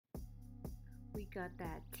got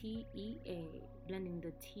that TEA, blending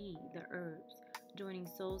the tea, the herbs. Joining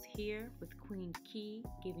souls here with Queen Key,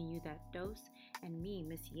 giving you that dose, and me,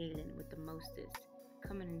 Miss Yailen, with the mostest.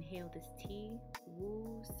 Come and inhale this tea.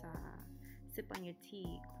 Woo-sa. Sip on your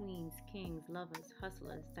tea, queens, kings, lovers,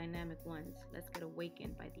 hustlers, dynamic ones. Let's get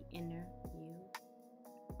awakened by the inner you.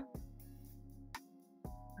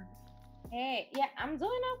 Hey, yeah, I'm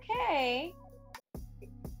doing okay.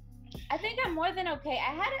 I think I'm more than okay.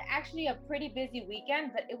 I had actually a pretty busy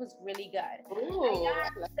weekend, but it was really good. Ooh,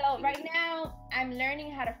 So right now, I'm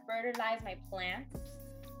learning how to fertilize my plants.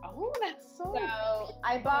 Oh, that's so. So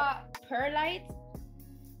I bought perlite,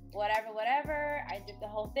 whatever. I did the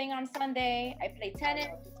whole thing on Sunday. I played tennis,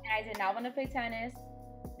 and I did not want to play tennis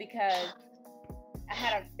because I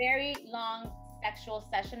had a very long sexual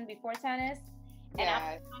session before tennis. And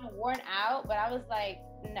I was kind of worn out, but I was like,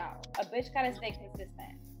 no, a bitch gotta stay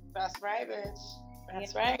consistent. That's right, bitch.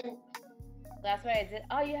 That's right. That's what I did.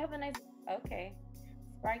 Oh, you have a nice. Okay,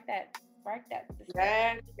 spark that.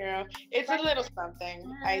 Yeah, girl. It's a little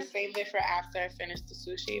something. I saved it for after I finished the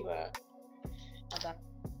sushi, but. Hold on.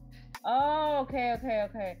 Oh,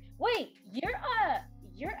 okay. Wait, you're a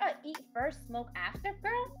eat first, smoke after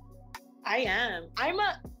girl? I am. I'm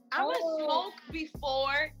a smoke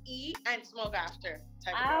before, eat, and smoke after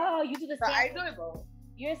type of girl. Oh, you do the So sandwich. I do it both.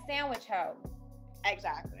 You're a sandwich hoe.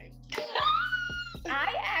 Exactly.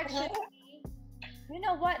 I actually, you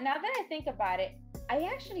know what? Now that I think about it, I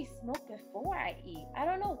actually smoke before I eat. I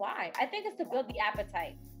don't know why. I think it's to build the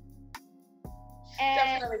appetite. And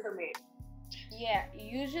definitely for me. Yeah,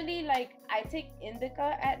 usually like I take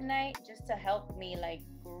indica at night just to help me like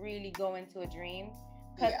really go into a dream.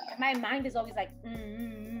 Because my mind is always like,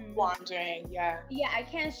 wandering, yeah. Yeah, I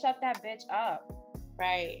can't shut that bitch up.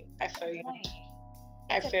 Right. I feel you.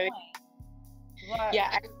 I feel you. What?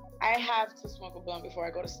 Yeah, I have to smoke a blunt before I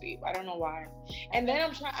go to sleep. I don't know why. And then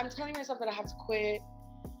I'm telling myself that I have to quit.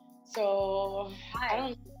 So why? I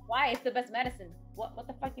don't. Why? It's the best medicine. What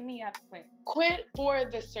the fuck you mean you have to quit? Quit for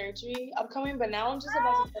the surgery upcoming, but now I'm just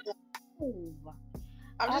about to tell them.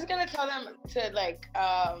 I'm just gonna tell them to like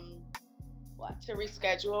what? To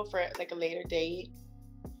reschedule for like a later date.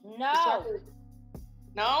 No.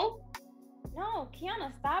 No,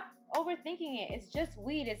 Kiana, stop overthinking it. It's just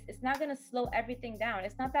weed. It's not gonna slow everything down.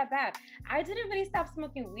 It's not that bad. I didn't really stop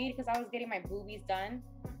smoking weed because I was getting my boobies done.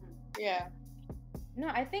 Yeah. No,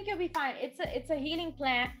 I think you'll be fine. It's a healing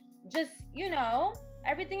plant. Just,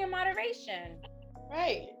 everything in moderation.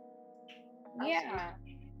 Right. Yeah.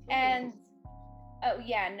 And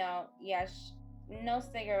no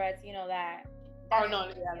cigarettes, you know that. Oh no.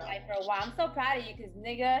 Like for a while. I'm so proud of you because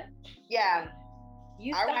nigga. Yeah.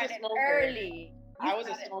 You started early. I was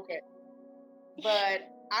a smoker. But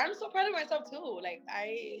I'm so proud of myself too. Like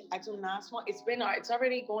I do not smoke. It's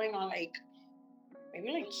already going on like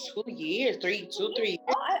maybe like 2 years, 3 years. Oh,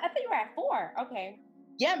 I thought you were at 4. Okay.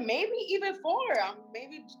 Yeah, maybe even 4. I'm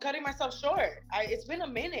maybe cutting myself short. It's been a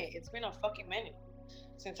minute. It's been a fucking minute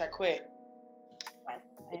since I quit.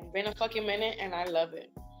 It's been a fucking minute and I love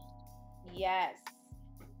it. Yes.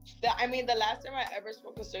 The last time I ever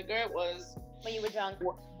smoked a cigarette was when you were drunk.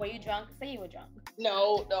 Were you drunk? Say you were drunk.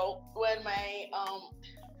 No. When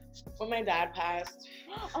my dad passed.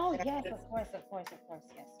 Oh yes, of course,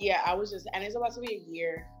 yes. Yeah, I was and it's about to be a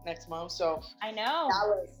year next month, so I know. That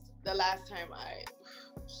was the last time I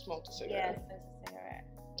smoked a cigarette. Yes, a cigarette.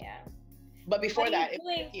 Yeah. But before that, it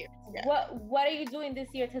was a year. Yeah. What are you doing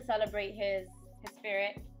this year to celebrate his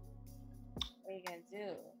spirit? What are you gonna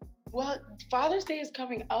do? Well, Father's Day is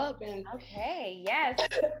coming up, and okay, yes.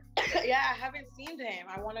 Yeah, I haven't seen him.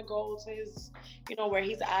 I want to go to his, where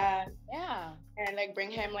he's at. Yeah. And like bring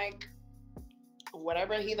him like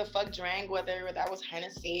whatever he the fuck drank, whether that was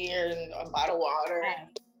Hennessy or a bottle of water. Yeah.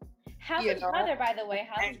 How's his brother, by the way?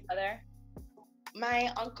 How's his brother? My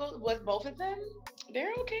uncle, with both of them,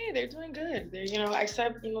 they're okay. They're doing good. They're,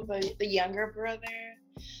 except, the younger brother,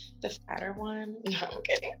 the fatter one. No, I'm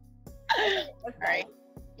kidding. All right.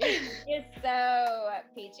 You're so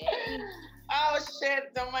peachy. Oh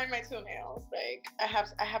shit! Don't mind my 2 nails. Like I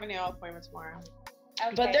have a nail appointment tomorrow.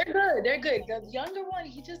 Okay. But they're good. They're good. The younger one,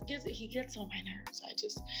 he gets on my nerves.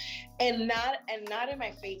 And not in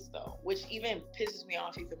my face though, which even pisses me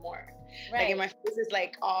off even more. Right. Like in my face is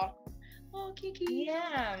like oh Kiki.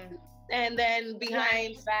 Yeah. And then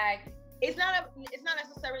behind back. It's not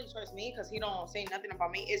necessarily towards me because he don't say nothing about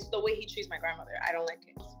me. It's the way he treats my grandmother. I don't like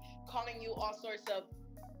it. Calling you all sorts of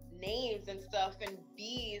names and stuff and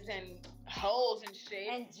B's and hoes and shit.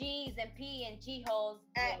 And G's and P and G holes.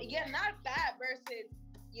 And yeah, not that versus,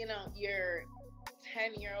 your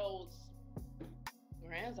 10-year-olds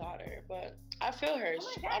granddaughter, but I feel her. Oh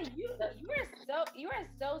my God, you are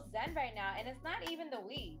so zen right now, and it's not even the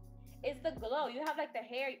weed; it's the glow. You have like the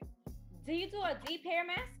hair. Do you do a deep hair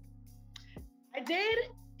mask? I did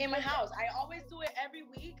in my house. I always do it every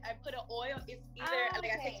week. I put an oil. It's either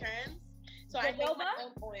like I take turns, so I make my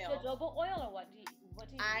own oil. Jojoba oil or what?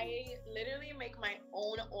 I literally make my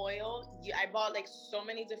own oil. I bought like so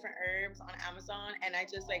many different herbs on Amazon, and I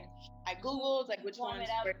just like I googled like which ones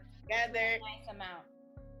work together. Nice amount.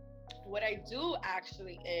 What I do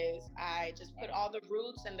actually is I just put all the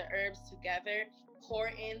roots and the herbs together, pour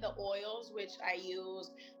in the oils, which I use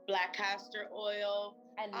black castor oil,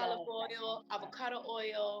 olive oil, avocado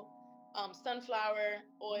oil, sunflower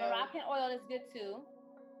oil. Moroccan oil is good too.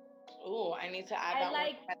 Oh, I need to add that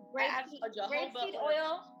one. Grapeseed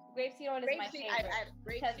oil. Grapeseed oil is my favorite. I add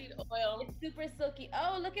grapeseed oil. It's super silky.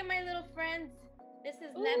 Oh, look at my little friends. This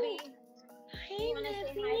is Nebby. Hey,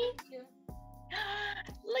 Nebby.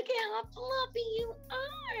 Look at how fluffy you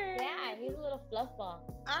are. Yeah, he's a little fluff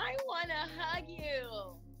ball. I want to hug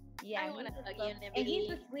you. Yeah, I want to hug you, Nebby. And he's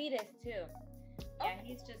the sweetest too. Yeah,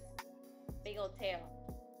 he's just big old tail.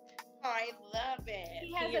 I love it.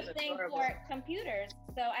 He has a thing for computers,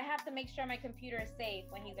 so I have to make sure my computer is safe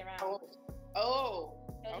when he's around. Oh,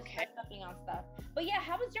 so okay. Stepping on stuff. But yeah,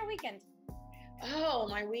 how was your weekend? Oh,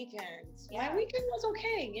 my weekend. Yeah. My weekend was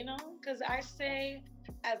okay, because I say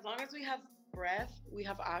as long as we have breath, we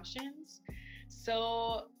have options.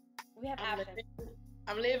 So we have options.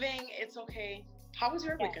 I'm living. It's okay. How was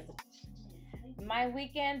your weekend? My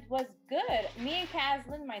weekend was good. Me and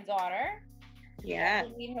Kaslin, my daughter. Yeah.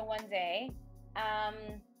 We'll meet her one day.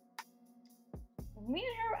 Me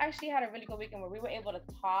and her actually had a really good weekend where we were able to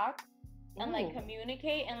talk and like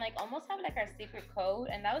communicate and like almost have like our secret code,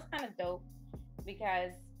 and that was kind of dope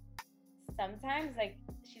because sometimes like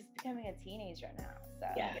she's becoming a teenager now, so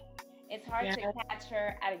it's hard to catch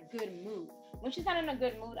her at a good mood. When she's not in a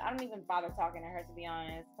good mood, I don't even bother talking to her, to be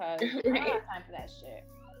honest, because I don't have time for that shit.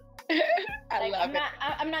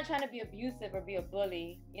 I'm not trying to be abusive or be a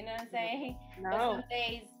bully, you know what I'm saying? No. But some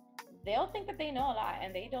days they'll think that they know a lot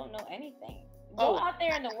and they don't know anything. Go out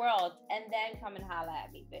there in the world and then come and holla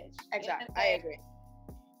at me, bitch. Exactly. I agree.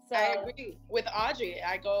 So I agree with Audrey.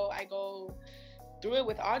 I go through it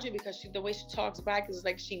with Audrey because the way she talks back is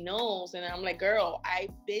like she knows, and I'm like, girl,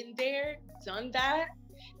 I've been there, done that.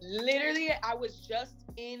 Literally, I was just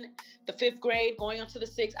in the 5th grade, going up to the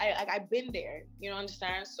 6th. I've been there. You know,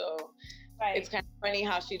 understand? So it's kind of funny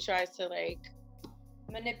how she tries to like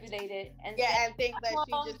manipulate it and think that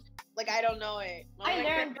she just like I don't know it. I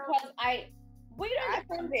learned because I've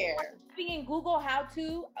been there. Speaking Google how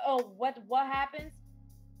to what happens.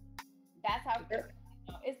 That's how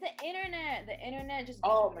it's the internet. The internet just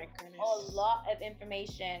my goodness, a lot of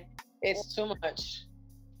information. It's too much.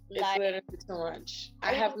 It's literally too much.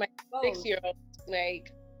 I have my 6-year-old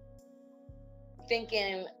like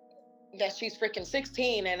thinking that she's freaking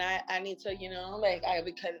 16, and I need to,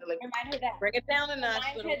 because remind her that bring it down a notch.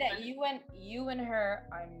 Remind her that you and her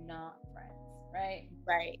are not friends, right?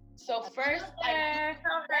 Right. So first, I'm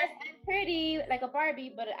pretty like a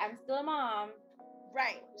Barbie, but I'm still a mom.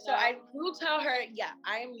 Right. So I do tell her,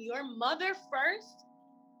 I am your mother first.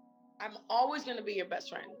 I'm always gonna be your best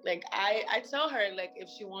friend. Like I tell her, like, if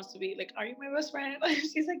she wants to be like, are you my best friend?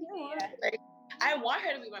 She's like, yeah. Like, I want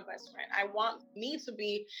her to be my best friend. I want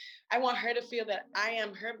her to feel that I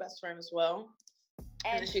am her best friend as well.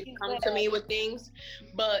 And she can come to me with things.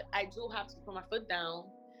 But I do have to put my foot down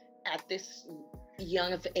at this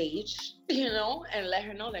young of age, and let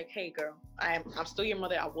her know, like, hey girl, I'm still your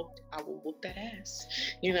mother. I will whoop that ass.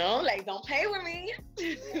 Like, don't play with me.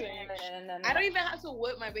 No. I don't even have to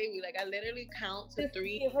whip my baby. Like, I literally count to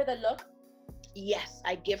 3. Give her the look. Yes,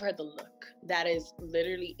 I give her the look. That is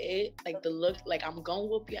literally it. Like, the look, like, I'm gonna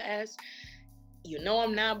whoop your ass.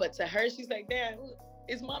 I'm not, but to her, she's like, damn,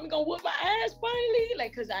 is mommy gonna whoop my ass finally?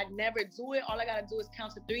 Like, cause I never do it. All I gotta do is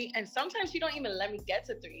count to 3. And sometimes she don't even let me get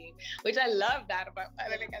to 3, which I love that about her.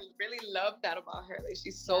 Like, I really love that about her. Like,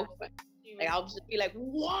 she's so fun. Like, I'll just be like,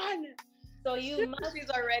 1. So she's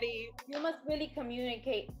already. You must really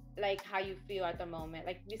communicate like how you feel at the moment.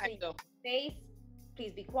 Like, you say, space,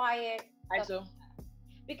 please be quiet. I do.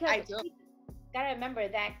 Because I do. Gotta remember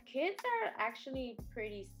that kids are actually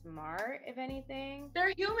pretty smart, if anything.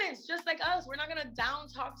 They're humans, just like us. We're not gonna down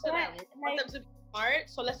talk to them. We want them to be smart,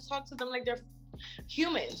 so let's talk to them like they're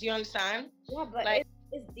humans. You understand? Yeah, but like,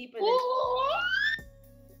 it's deeper than.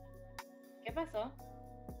 ¿Qué pasó?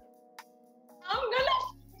 I'm gonna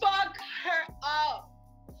fuck her up.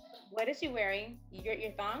 What is she wearing? Your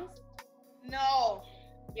thongs? No.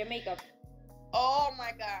 Your makeup. Oh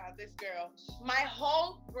my God, this girl. My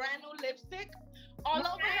whole brand new lipstick all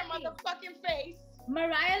over her motherfucking face.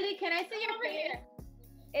 Mariah Lee, can I see your face? Here.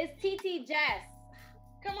 It's TT Jess.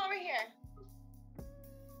 Come over here.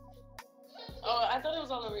 Oh, I thought it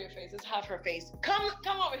was all over your face. It's half her face. Come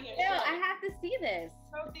over here. No, I have to see this.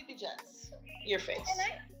 Show TT Jess your face.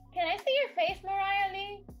 Can I see your face, Mariah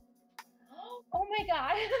Lee? Oh my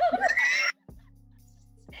God.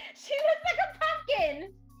 She looks like a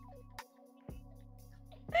pumpkin.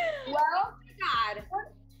 Well, oh my God.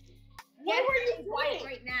 What were you doing? White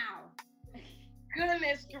right now.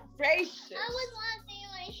 Goodness gracious. I was washing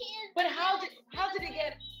my hands. But how did it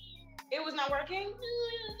get? It was not working? No, it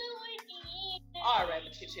was not working. All right,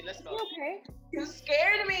 Chichi, let's go. Okay. You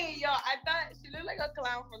scared me, yo. I thought she looked like a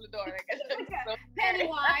clown from the door. Like, so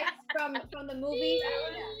Pennywise from the movie. That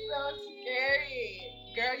was so scary.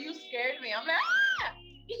 Girl, you scared me. I'm like, ah!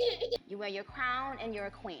 You wear your crown and you're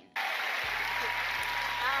a queen.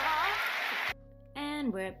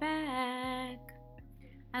 And we're back.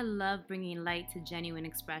 I love bringing light to genuine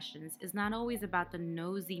expressions. It's not always about the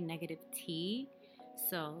nosy negative tea.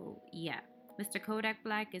 So, yeah, Mr. Kodak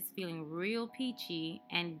Black is feeling real peachy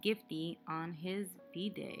and gifty on his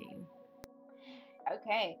B-Day.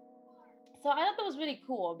 Okay. So I thought that was really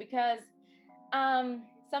cool because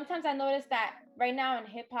sometimes I notice that right now in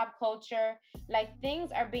hip hop culture, like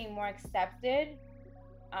things are being more accepted.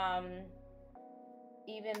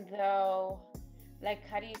 Even though, like,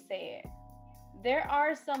 how do you say it? There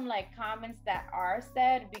are some like comments that are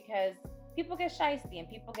said because people get shysty and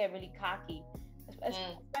people get really cocky,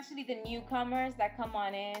 especially the newcomers that come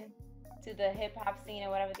on in to the hip hop scene or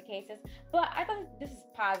whatever the case is. But I thought this is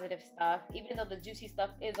positive stuff, even though the juicy stuff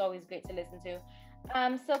is always great to listen to.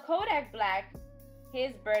 So Kodak Black,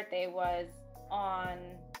 his birthday was on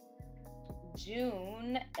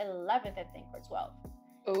June 11th, I think, or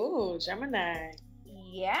 12th. Ooh, Gemini.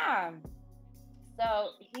 Yeah. So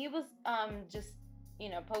he was just,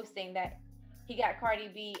 posting that he got Cardi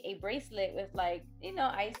B a bracelet with like,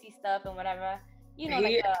 icy stuff and whatever.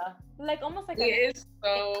 Like almost like he is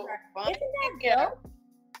so funny. Isn't that dope?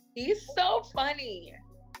 He's so funny.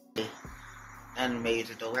 Nothing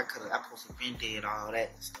major though. I posted been dead all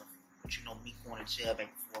that and stuff. But me going to jail back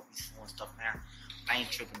and forth, be doing stuff now. I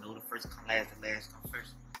ain't tripping though. The first come last, the last come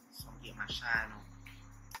first. So I'm getting my shine on.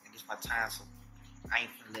 And this my time, so I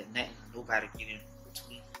ain't finna let nothing or nobody get in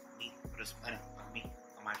between me or this money or me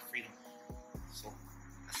or my freedom. So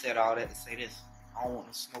I said all that to say this. I don't want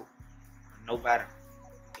no smoke or nobody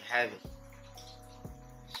to have it.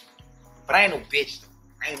 But I ain't no bitch though.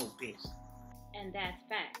 I ain't no bitch. And that's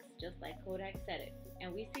facts, just like Kodak said it.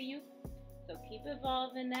 And we see you, so keep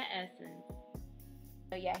evolving that essence.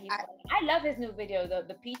 So yeah, I love his new video,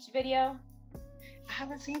 the Peach video. I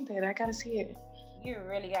haven't seen that. I gotta see it. You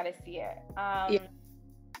really gotta see it. Yeah.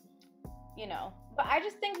 But I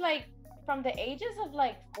just think like from the ages of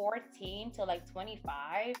like 14 to like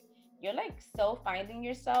 25, you're like so finding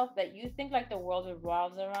yourself that you think like the world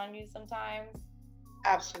revolves around you sometimes.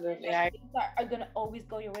 Absolutely. Things are gonna always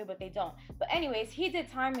go your way, but they don't. But anyways, he did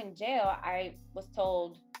time in jail, I was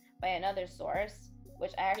told by another source,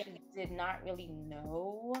 which I actually did not really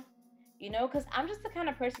know. Because I'm just the kind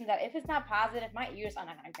of person that if it's not positive, my ears are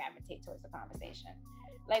not gonna gravitate towards the conversation.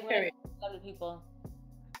 Like when it comes to other people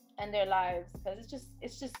and their lives, because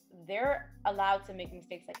it's just they're allowed to make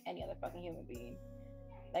mistakes like any other fucking human being.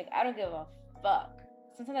 Like I don't give a fuck.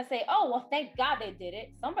 Sometimes I say, oh well, thank God they did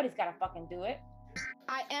it. Somebody's gotta fucking do it.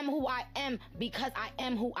 I am who I am because I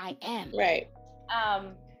am who I am. Right.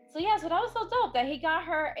 So that was so dope that he got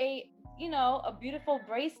her a beautiful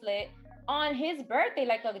bracelet on his birthday,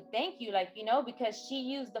 like a thank you, because she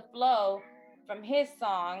used the flow from his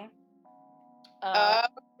song.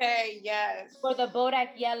 Okay, yes. For the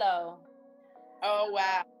Bodak Yellow. Oh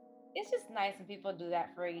wow. It's just nice when people do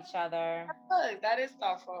that for each other. That is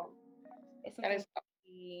thoughtful. It's something to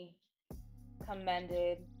be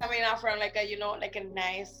commended. Coming out from like a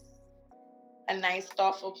nice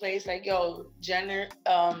thoughtful place. Like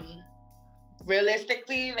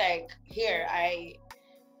realistically, like here I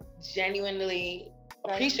genuinely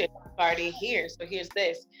appreciate the party here. So here's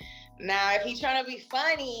this. Now if he's trying to be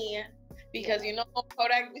funny, because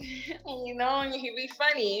Kodak, he be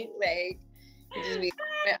funny, like he just be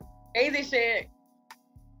crazy shit.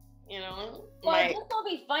 Well, like, just don't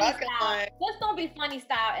be funny style. Just don't be funny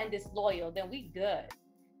style and disloyal. Then we good.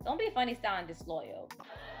 Don't be funny style and disloyal.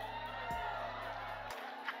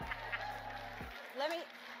 Let me.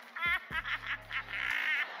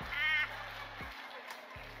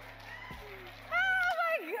 Oh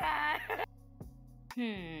my God.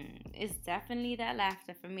 It's definitely that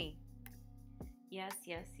laughter for me. Yes.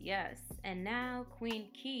 And now, Queen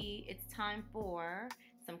Key, it's time for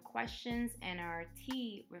some questions, and our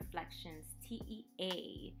T reflections,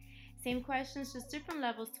 TEA. Same questions, just different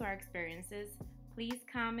levels to our experiences. Please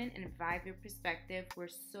comment and vibe your perspective. We're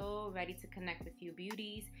so ready to connect with you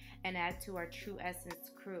beauties and add to our True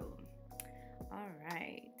Essence crew. All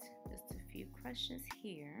right, just a few questions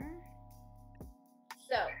here.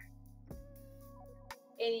 So,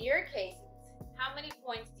 in your cases, how many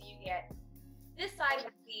points do you get? This side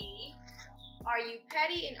would be, are you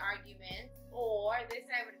petty in arguments? Or this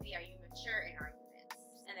side would be, are you mature in arguments?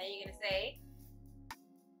 And then you're going to say?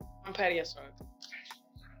 I'm petty as fuck.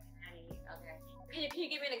 Petty, okay. Can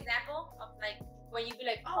you give me an example of like, when you be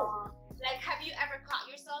like, oh, like have you ever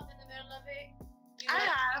caught yourself in the middle of it? I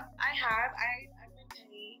have. I've been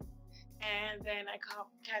petty. And then I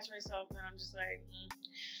catch myself and I'm just like,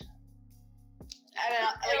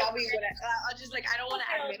 I'll be good at I'll just like, I don't want to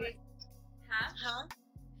admit it. Huh?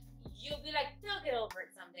 You'll be like, they'll get over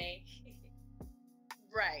it someday.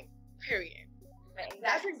 Right. Period. Right, exactly.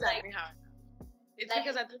 That's exactly how I feel. It's like,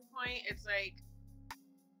 because at this point, it's like,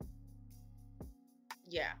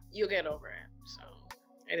 yeah, you'll get over it. So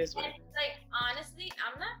it is what it is. Like, honestly,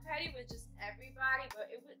 I'm not petty with just everybody,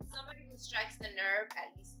 but somebody who strikes the nerve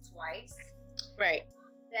at least twice. Right.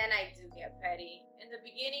 Then I do get petty. In the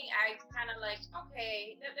beginning, I kind of like,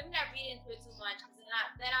 okay, let me not read into it too much, because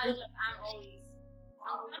then I look like I'm always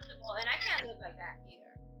uncomfortable, and I can't live like that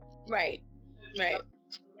either. Right. Right.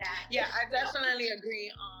 Yeah, I definitely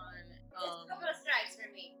agree on it's a couple of strikes for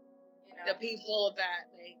me. You know? The people that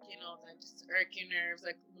like, that just irk your nerves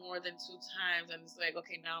like more than 2 times, and it's like,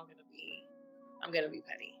 okay, now I'm gonna be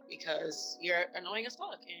petty because you're annoying as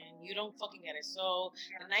fuck and you don't fucking get it. So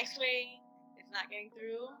the nice way is not getting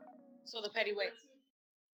through. So the petty way is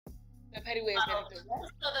getting through. So the petty way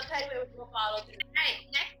will follow through. Hey,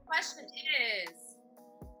 next question is: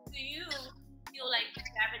 do you feel like you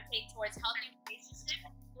gravitate towards healthy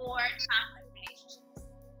relationships or toxic relationships?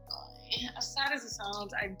 As sad as it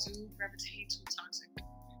sounds, I do gravitate to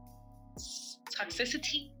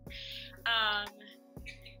toxicity.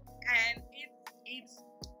 And it's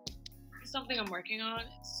something I'm working on.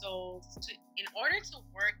 So in order to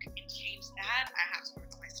work and change that, I have to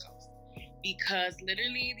work on myself. Because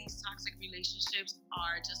literally these toxic relationships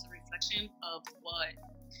are just a reflection of us.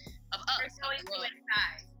 We're going through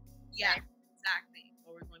inside. Yeah, exactly.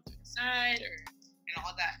 What we're going through inside and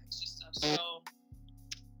all that extra stuff. So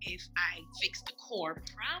if I fix the core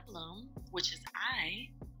problem, which is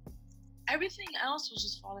everything else will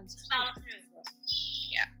just fall into place.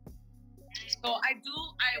 Yeah. So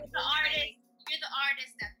you're the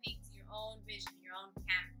artist that paints your own vision, your own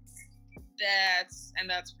canvas. That's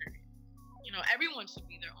period. Everyone should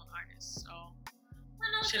be their own artist. So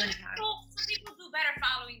some people do better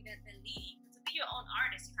following than leading. To be your own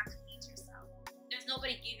artist, you have to lead yourself. There's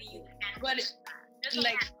nobody giving you the canvas. But there's no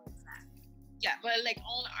canvas. Yeah, but like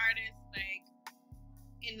own artists, like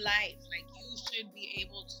in life, like you should be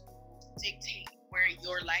able to dictate where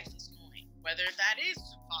your life is going, whether that is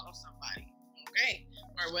to follow somebody, okay,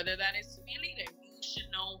 or whether that is to be a leader. You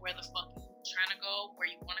should know where the fuck you're trying to go, where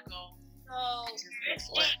you want to go. So you're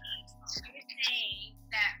saying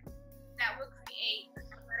that would create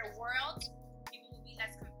a better world. People will be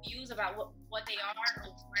less confused about what they are or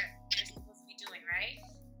what they're supposed to be doing, right?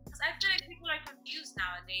 Because I feel like people are confused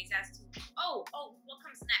nowadays as to, what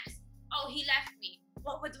comes next? Oh, he left me.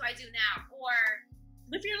 What do I do now? Or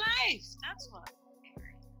live your life. That's what.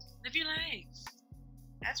 Live your life.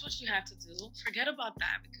 That's what you have to do. Forget about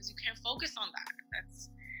that because you can't focus on that. That's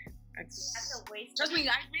a waste. Trust me,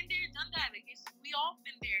 I've been there, done that. We all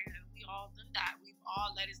been there. We all done that. We've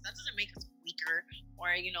all that doesn't make us weaker or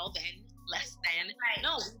then less than. Right.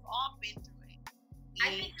 No, we've all been through it.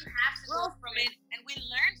 I think you have to grow from it and we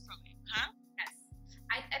learn from it, huh? Yes.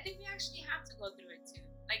 I think we actually have to go through it too.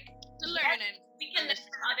 Like to learn and we can learn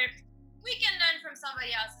from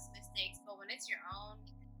somebody else's mistakes, but when it's your own,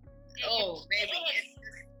 baby,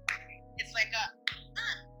 it's like a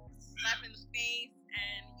slap in the face,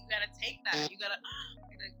 and you gotta take that. You gotta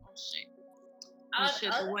be like, oh shit.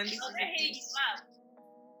 The Wendy's.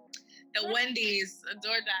 The Wendy's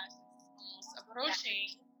DoorDash is almost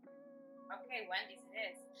approaching. Okay, Wendy's it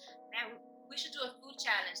is. Man, we should do a food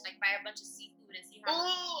challenge, like buy a bunch of seafood and see how.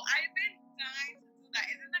 Oh, I've been dying to do that.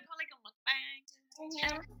 Isn't that called like a mukbang?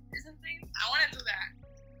 Mm-hmm. I want to do that.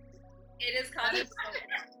 It is called. So the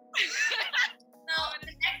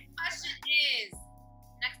next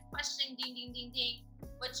question, ding ding ding ding.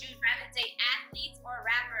 Would you rather date athletes or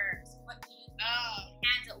rappers? What do you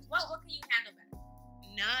handle? What can you handle better?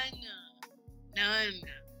 None.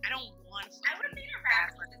 I don't want to. I would date a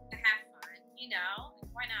rapper just to have fun.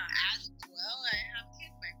 Why not? Well, I have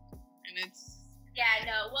kids back, and it's. Yeah,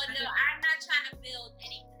 no.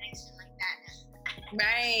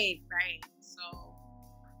 Right. So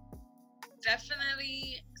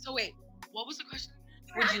definitely. So wait, what was the question?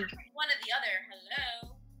 Would you one or the other?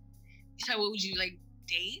 Hello. So what would you like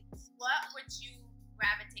date? What would you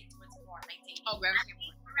gravitate towards more? Like dating? Oh, gravitate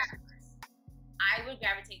more. Rappers. I would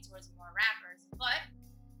gravitate towards more rappers, but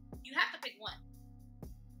you have to pick one.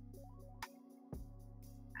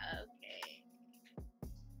 Okay.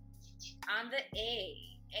 On the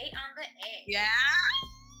A on the A. Yeah.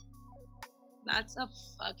 That's a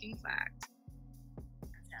fucking fact.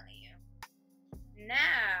 I'm telling you.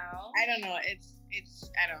 Now. I don't know. It's.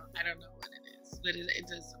 I don't know what it is, but it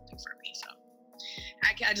does something for me. So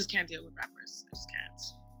I just can't deal with rappers. I just can't.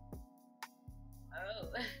 Oh.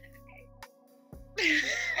 Okay.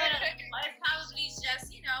 But it's probably just,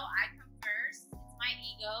 I come first. It's my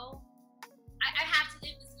ego. I have to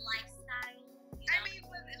live this lifestyle. I mean,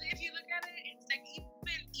 if you look at it, it's like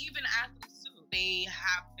even athletes too. They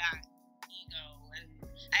have that ego, and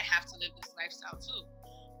I have to live this lifestyle too.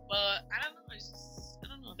 But I don't know. It's just, I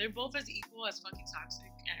don't know. They're both as equal as fucking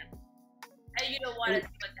toxic, and you don't want to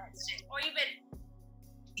put that shit, or even.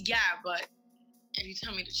 Yeah, but if you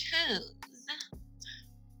tell me to choose.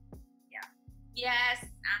 Yeah. Yes.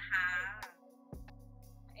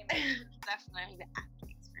 Definitely the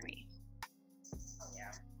athletes for me. Oh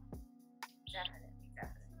yeah. Definitely.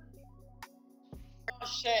 Oh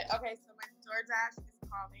shit. Okay, so my DoorDash is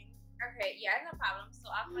calling. Okay, yeah, no problem. So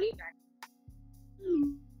I'll call you back.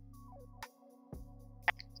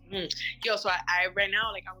 Yo, so I right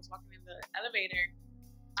now, like I was walking in the elevator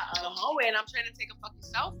in the hallway, and I'm trying to take a fucking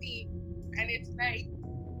selfie, and it's like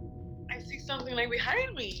I see something like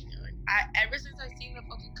behind me. Ever since I seen the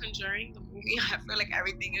fucking Conjuring, the movie, I feel like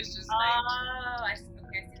everything is just like. Oh, I see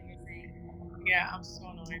what you're saying. Yeah, I'm so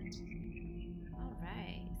annoyed. All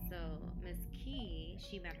right, so Miss Key,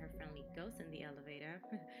 she met her friendly ghost in the elevator.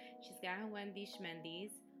 She's got her Wendy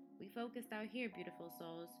Schmendies. We focused out here, beautiful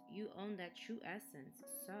souls. You own that true essence.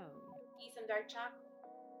 So eat some dark chocolate.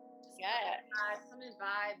 Just come and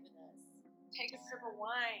vibe with us. Take a sip of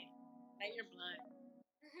wine. Light your blunt.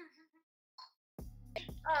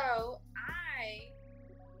 Oh, I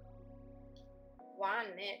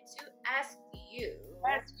wanted to ask you.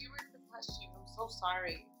 Yes, you were the question. I'm so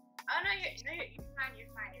sorry. Oh no, you're fine.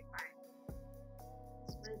 You're fine.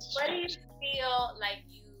 What do you feel like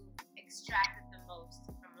you extracted the most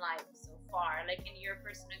from life so far? Like in your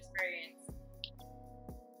personal experience?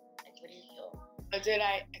 Like what do you feel? Did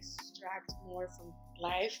I extract more from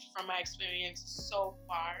life, from my experience so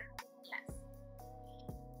far? Yes.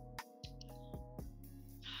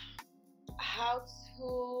 How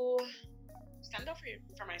to stand up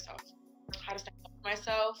for myself. How to stand up for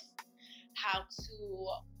myself. How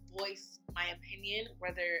to voice my opinion,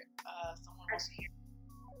 whether someone wants to hear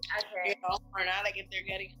Okay. or not. Like if they're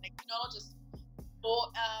getting just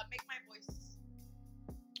make my voice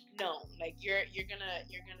known. Like you're gonna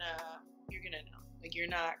know. Like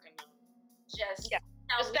you're not gonna just stand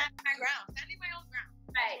my ground. Standing my own ground.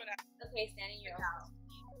 Right. Okay, standing your ground.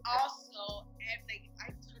 Also, and like I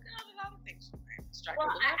took out a lot of things from my extracted.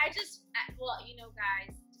 Well, guys, just so you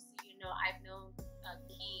know, I've known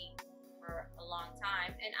Key for a long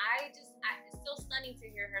time, and it's still stunning to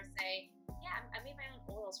hear her say, "Yeah, I made my own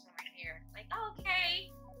oils for my hair." Like, oh, okay,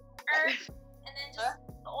 and then just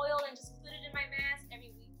the oil and just put it in my mask every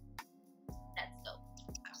week. That's dope.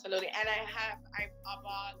 Absolutely, and I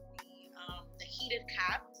bought the heated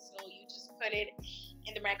cap, so you just put it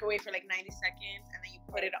in the microwave for like 90 seconds, and then you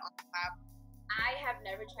put it on top. I have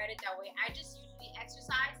never tried it that way. I just usually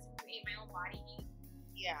exercise to create my own body heat.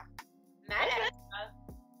 Yeah. But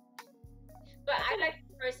I like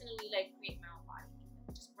to personally create my own body heat.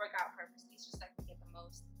 Just work out purposely. It's just like to get the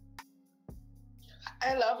most.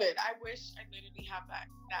 I love it. I wish I literally have that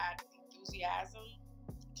enthusiasm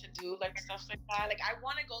to do stuff like that. Like I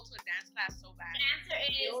want to go to a dance class so bad. The answer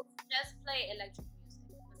is just play electric music.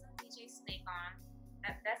 Put some DJ Snake on.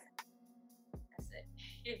 That's it.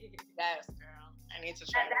 Yes, girl. I need to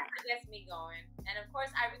try that. That's what gets me going. And of course,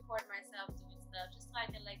 I record myself doing stuff just so I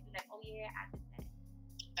can be like, oh yeah, I did that.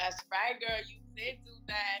 That's right, girl. You did do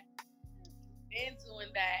that. You've been doing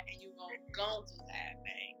that, and you're gonna do that,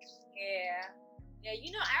 thanks. Yeah. Yeah,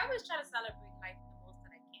 I always try to celebrate life the most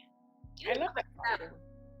that I can. I love that.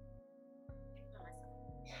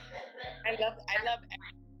 I love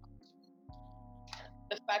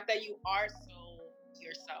the fact that you are so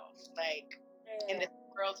yourself, in this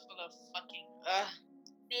world full of fucking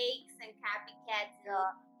fakes and copycats and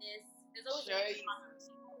this. There's always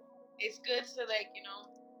it's good to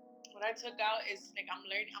what I took out is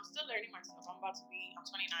I'm still learning myself. I'm 29,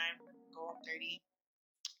 go up 30.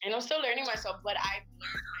 And I'm still learning myself, but I've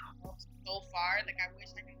learned myself so far. Like, I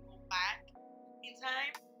wish I could go back in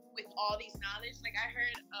time with all these knowledge. Like, I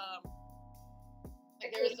heard,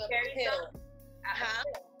 like, there was a pill. Huh?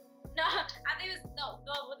 No, I think it was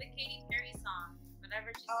with the Katy Perry song.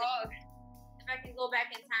 Whatever she said. If I can go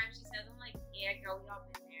back in time, she says, I'm like, yeah, girl, we all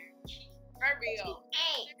been there. For real.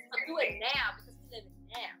 Hey, so do it now because we live it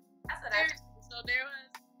now. That's what So there was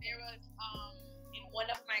in one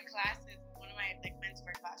of my classes, one of my like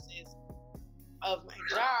mentor classes of my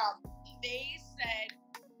job, they said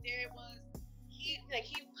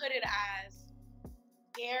he put it as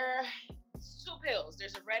there's two pills.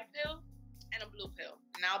 There's a red pill and a blue pill.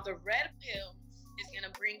 Now the red pill is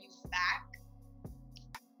gonna bring you back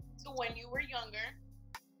to when you were younger,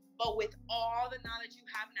 but with all the knowledge you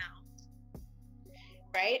have now,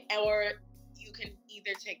 right? Or you can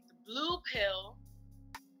either take the blue pill,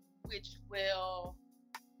 which will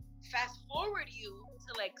fast forward you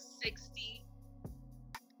to like 60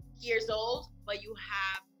 years old, but you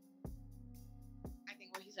have, I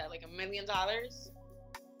think what he said, like $1 million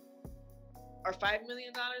or $5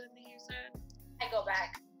 million, I think you said. I go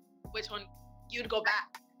back. Which one? You'd go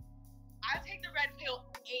back. I take the red pill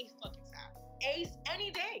fucking time.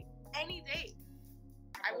 Any day.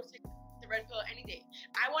 I will take the red pill any day.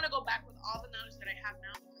 I want to go back with all the knowledge that I have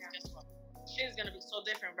now, because guess what? Shit is gonna be so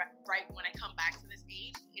different right when I come back to this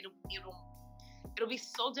age. It'll be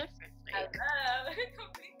so different. Like,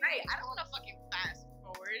 right. I don't want to fucking fast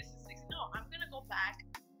forward to 60. No, I'm gonna go back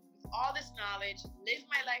with all this knowledge, live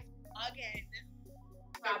my life again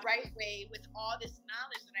the right way with all this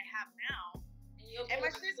knowledge that I have now, and my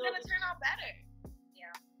shit's gonna turn out better.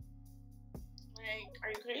 Yeah. Like, are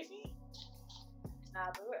you crazy? Nah,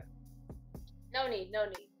 but no need,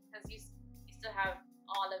 because you still have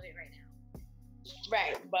all of it right now.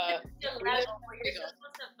 Right, but you're just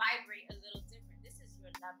supposed to vibrate a little different. This is your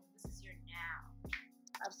level. This is your now.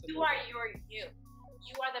 Absolutely. You are you.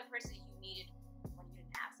 You are the person you needed when you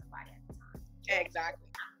didn't have somebody at the time. Exactly.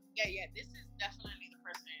 Yeah. This is definitely the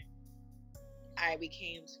person I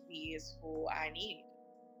became to be is who I need.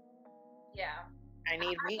 Yeah. I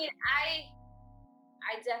need me. I mean,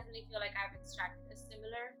 I definitely feel like I've extracted a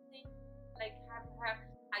similar thing, like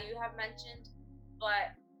how you have mentioned,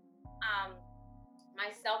 but my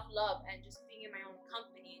self-love and just being in my own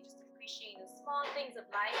company and just appreciating the small things of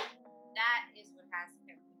life, that is what has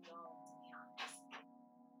kept me going, to be honest.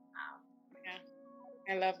 Yeah,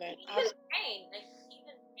 I love it. Even pain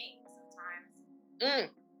sometimes.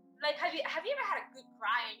 Like, have you ever had a good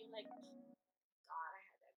cry and you're like, God, I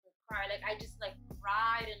had that good cry. Like, I just like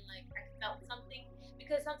cried and like I felt something,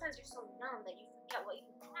 because sometimes you're so numb that you forget what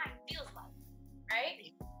even crying feels like, right?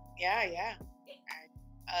 Yeah.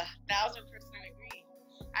 1,000% agree.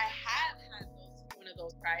 I have had one of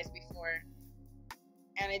those cries before,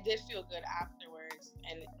 and it did feel good afterwards.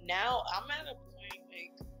 And now I'm at a point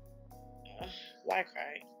like, why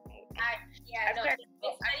cry? It's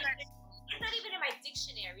not even in my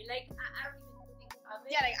dictionary. Like, I don't even think of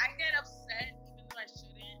it. Yeah, like I get upset even though I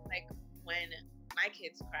shouldn't. Like when my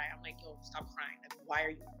kids cry, I'm like, yo, stop crying. Like, why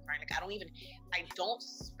are you crying? Like, I don't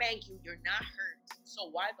spank you. You're not hurt. So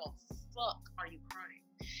why the fuck are you crying?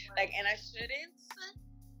 Like, and I shouldn't.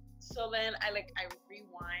 So then I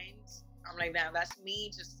rewind. I'm like, now that's me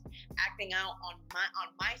just acting out on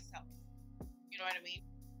myself. You know what I mean?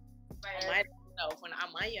 Right. On myself, when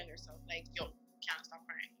I'm my younger self, like, yo, can't stop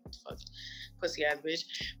crying. Fuck, pussy ass bitch.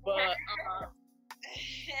 But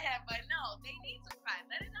but no, they need to cry.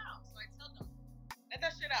 Let it out. So I tell them, let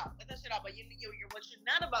that shit out. But what you're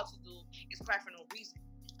not about to do is cry for no reason.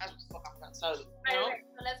 That's what the fuck I'm gonna tell you. Right.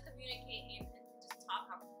 So let's communicate and just talk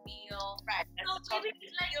how we feel. Right.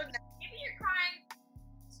 Maybe you're crying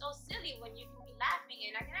so silly when you can be laughing,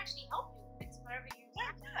 and I can actually help you fix whatever you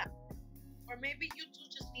want. Yeah. Or maybe you do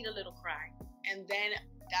just need a little cry, and then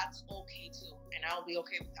that's okay too, and I'll be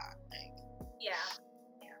okay with that. Like, yeah.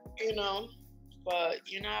 You know, but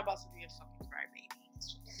you're not about to be a fucking crybaby.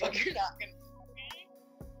 Fuck, you're not gonna. Okay?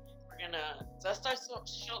 We're gonna just start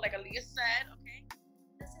show, like Aaliyah said. Okay.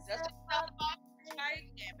 This is just start the box, try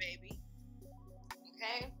again, baby.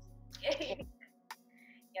 Okay.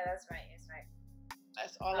 Yeah, that's right. It's right.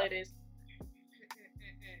 That's all it is.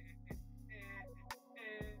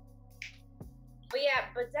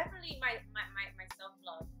 But definitely my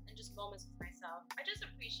self-love and just moments with myself. I just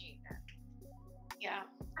appreciate that. Yeah.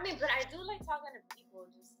 I mean, but I do like talking to people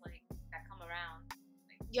just like that come around.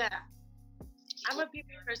 Like, yeah. I'm a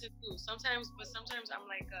people person too. Sometimes I'm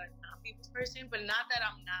like a not people's person, but not that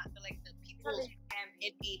I'm not like the people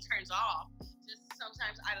it me turns off. Just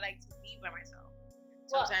sometimes I like to be by myself.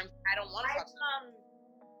 Sometimes I don't want to talk to them.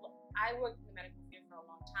 I worked in the medical field for a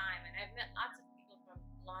long time, and I've met lots of people from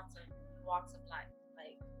lots of walks of life,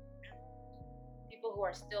 like people who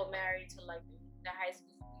are still married to like the high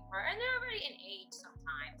school sweetheart, and they're already in age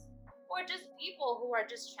sometimes, or just people who are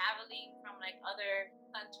just traveling from like other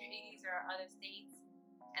countries or other states,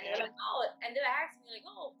 and they're like, oh, and they'll ask me like,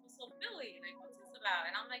 oh, so Philly, like, what's this about?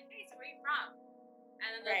 And I'm like, hey, so where you from?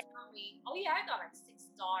 And then they'll tell me, oh yeah, I got like 6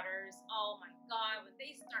 daughters. Oh my God, when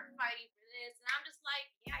they start fighting for this, and I'm just like,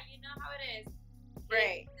 yeah, you know how it is,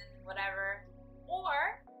 right? And whatever.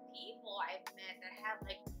 Or people I've met that have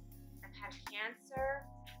like had cancer,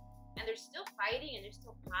 and they're still fighting and they're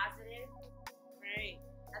still positive. Right.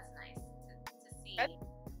 That's nice to see.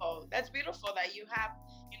 That's beautiful that you have,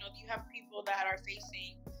 you have people that are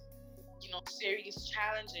facing, serious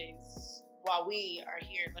challenges while we are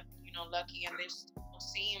here, lucky, and they still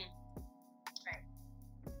seem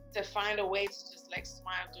to find a way to just like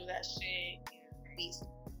smile through that shit and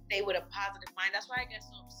stay with a positive mind. That's why I get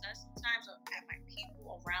so obsessed sometimes at my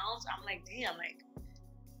people around. I'm like, damn, like,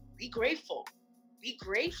 be grateful. Be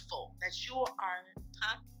grateful that you are,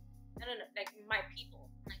 No, like my people.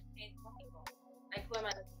 Like, hey, what people? Like, who am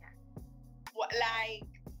I looking at? What, like,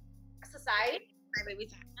 society? My baby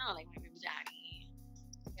daddy. No, like my baby daddy.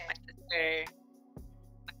 Okay. My sister.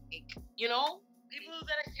 Like, people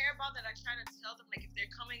that I care about, that I try to tell them, like, if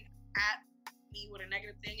they're coming at me with a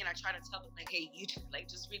negative thing, and I try to tell them, like, hey, you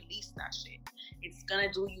like, just release that shit. It's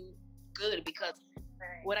gonna do you good, because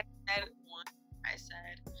what I said once, I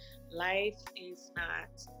said, life is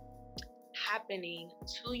not happening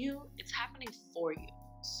to you, it's happening for you.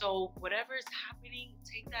 So whatever is happening,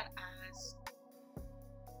 take that as,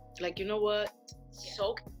 like, you know what?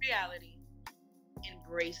 Soak in reality,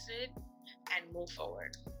 embrace it, and move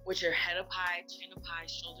forward with your head up high, chin up high,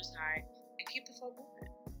 shoulders high, and keep the flow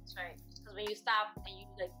moving. That's right. Because when you stop and you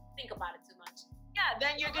like think about it too much,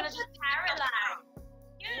 then you're gonna just paralyzed.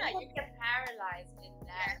 Yeah, you get paralyzed in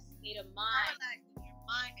that state of mind. Paralyzed in your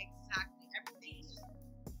mind, exactly. Everything is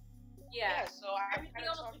just so everything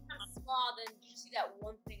almost becomes small. Then you see that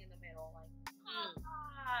one thing in the middle, like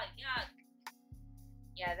yuck.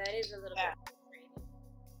 Yeah, that is a little bit frustrating.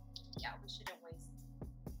 Yeah, we shouldn't waste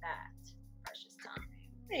that precious time.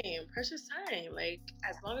 Precious time. Like,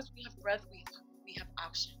 as long as we have breath, we have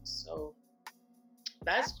options. So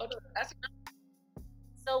that's enough.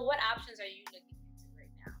 So what options are you looking into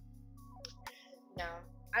right now? No,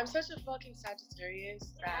 I'm such a fucking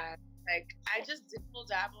Sagittarius that, like, I just dibble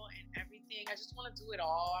dabble in everything. I just want to do it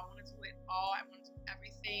all. I want to do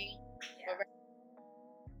everything. Yeah. But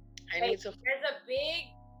there's a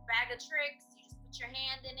big bag of tricks. You just put your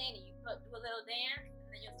hand in it and you do a little dance,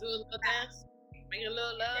 and then you'll do a little dance, make a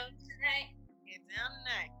little love. Tonight. Get down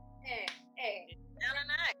tonight. Hey. Get down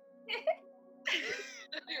tonight.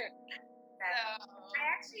 I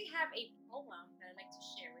actually have a poem that I'd like to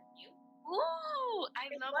share with you. Ooh, I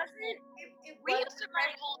love it. We used to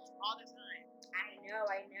write poems all the time. I know.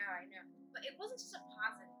 But it wasn't just a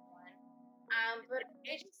positive one.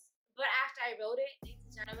 But after I wrote it, ladies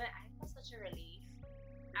and gentlemen, I felt such a relief.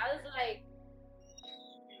 I was like,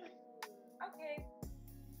 okay.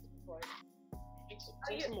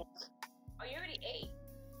 You already ate?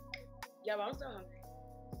 Yeah, but I'm still hungry.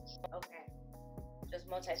 Okay. Just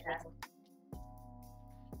multitasking.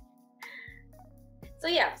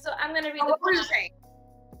 So I'm gonna read the what were you saying?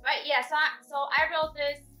 Right, yeah, so I wrote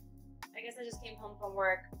this. I guess I just came home from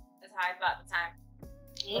work. That's how I felt at the time.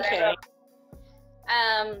 Okay.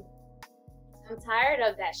 I'm tired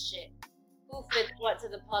of that shit. Who fits what to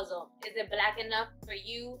the puzzle? Is it black enough for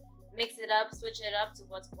you? Mix it up, switch it up to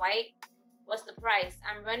what's white. What's the price?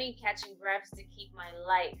 I'm running, catching breaths to keep my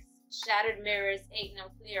life. Shattered mirrors ain't no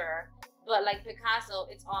clearer. But like Picasso,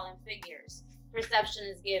 it's all in figures. Perception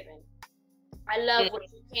is given. I love what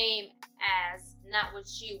you came as, not what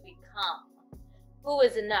you become. Who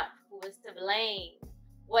is enough? Who is to blame?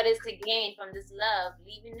 What is to gain from this love,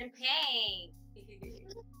 leaving in pain?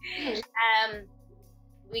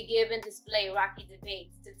 We give and display rocky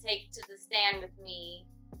debates to take to the stand with me.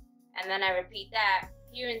 And then I repeat that.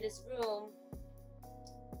 Here in this room,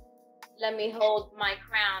 let me hold my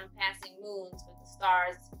crown, passing moons with the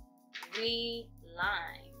stars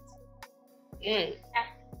relined. Yeah,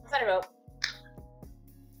 that's what I wrote.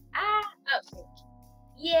 Okay.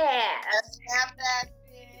 Yeah. Snap that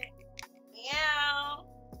shit. Meow.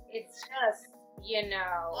 It's just,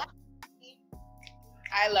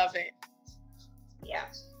 I love it. Yeah.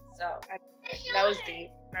 So that was deep.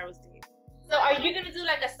 So are you gonna do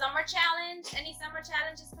like a summer challenge? Any summer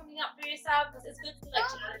challenges coming up for yourself? Because it's good to like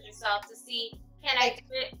challenge yourself to see, can I do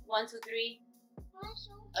it? 1, 2, 3.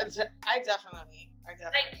 I definitely. Like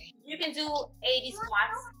you can do 80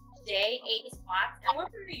 squats. day, 80 spots, and we're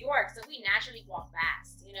from New York, so we naturally walk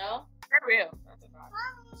fast, you know? For real. That's a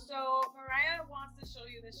fact. So Mariah wants to show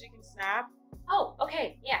you that she can snap. Oh,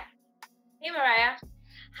 okay, yeah. Hey, Mariah.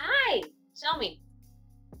 Hi. Show me.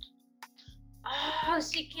 Oh,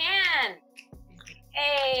 she can.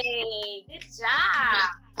 Hey, good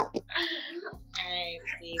job. Hey,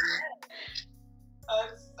 baby.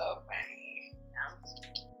 That's so funny.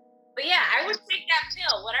 But yeah, I would take that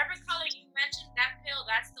pill. Whatever color you mentioned, that pill,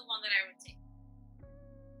 that's the one that I would take.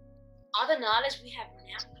 All the knowledge we have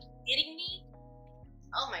now, are you kidding me?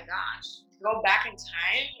 Oh my gosh. Go back in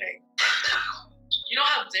time, like, you know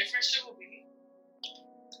how different shit will be?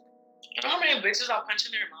 You know how many bitches I'll punch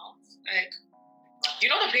in their mouths? Like, you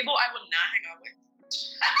know the people I would not hang out with?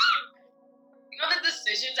 You know the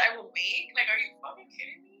decisions I will make? Like, are you fucking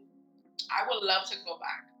kidding me? I would love to go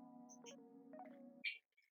back.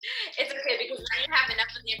 It's okay because now you have enough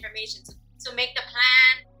of the information to make the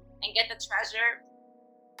plan and get the treasure.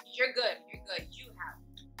 You're good. You're good. You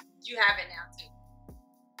have it now too.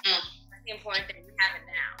 That's the important thing. You have it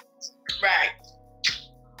now. Right.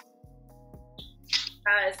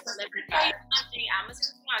 Let me tell you something. I'm gonna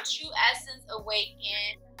say on True Essence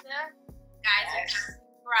Awaken. Guys,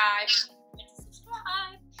 subscribe.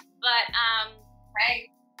 But Right.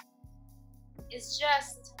 It's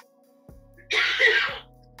just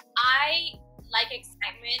I like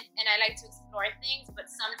excitement and I like to explore things, but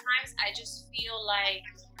sometimes I just feel like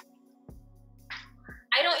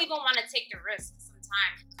I don't even want to take the risk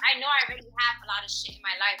sometimes. I know I already have a lot of shit in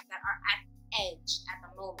my life that are at edge at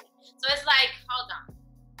the moment. So it's like, hold on.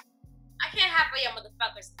 I can't have y'all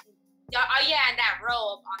motherfuckers. Oh yeah, and that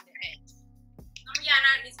row up on the edge. Some of y'all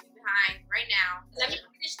not needs to be behind right now. Let me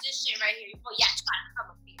finish this shit right here before y'all try to come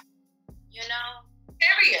up here. You know?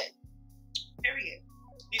 Period.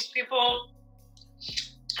 These people,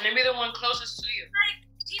 and they be the one closest to you. Like,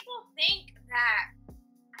 people think that,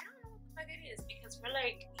 I don't know what the fuck it is, because we're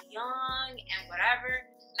like young and whatever.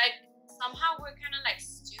 Like, somehow we're kind of like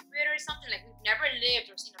stupid or something. Like, we've never lived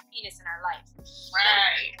or seen a penis in our life.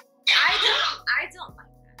 Right. I don't like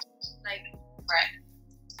that. Like, right.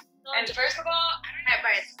 So And first of all, I don't have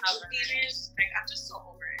Everybody's penis. Like, I'm just so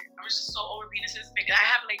over it. I'm just so over penises. Like,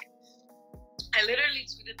 I literally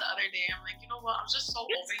tweeted the other day. I'm like, you know what? I'm just so over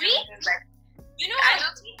it. Like, you know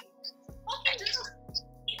what? Fucking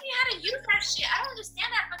teach me how to use that shit. I don't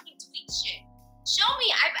understand that fucking tweet shit. Show me.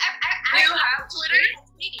 Do you have Twitter?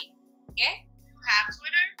 Tweeting. Okay? Do you have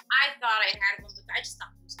Twitter? I thought I had one, but I just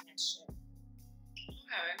stopped using that shit.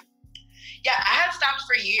 Okay. Yeah, I had stopped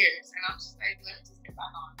for years, and I'm just like, let me just get back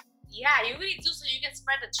on. Yeah, you really do, so you can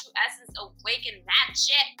spread the true essence, awaken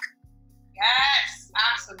magic. Yes,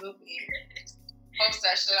 absolutely. Post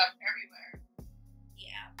that shit up everywhere.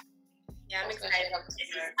 Yeah, I'm excited. It's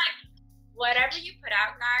just like, whatever you put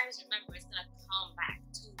out, guys, remember, it's gonna come back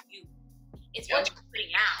to you. It's what you're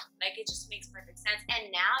putting out. Like, it just makes perfect sense. And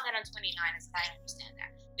now that I'm 29, I understand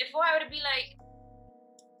that. Before, I would be like,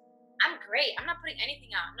 I'm great. I'm not putting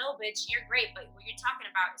anything out. No, bitch, you're great, but what you're talking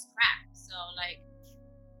about is crap. So, like,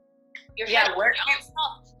 you're your own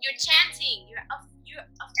self. You're chanting. You're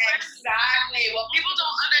exactly. Well, people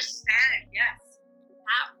don't understand. Yes.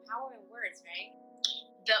 Power in words, right?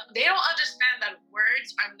 They don't understand that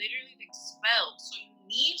words are literally like spells. So you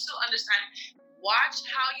need to understand. Watch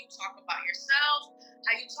how you talk about yourself,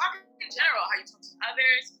 how you talk in general, how you talk to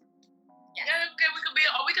others. Yes. Yeah, okay, we could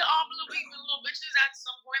all be little bitches at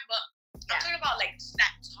some point, but I'm talking about like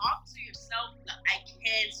that talk to yourself, the I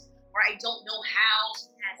can't, or I don't know how,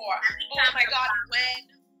 or oh my god,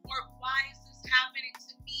 when, or why is this happening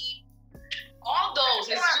to me? All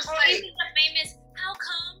those. It's just like the famous how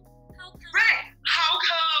come? Right. How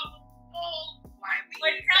come? Oh, why me?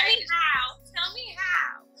 But tell me how. Tell me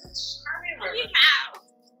how. Tell me how.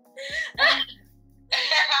 I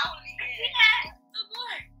want to hear it. Yeah, no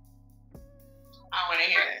more. I want to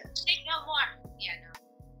hear it. Take no more. Yeah, no.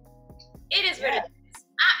 It is what it is.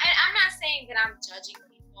 I'm not saying that I'm judging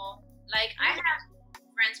people. Like, I have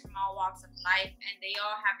friends from all walks of life, and they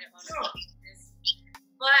all have their own experiences.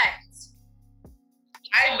 But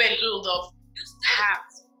I've been through the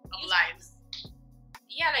paths of life.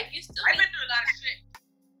 Yeah, like, you still I've been through a lot of shit.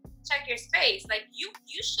 Check your space. Like, you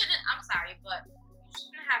shouldn't, I'm sorry, but you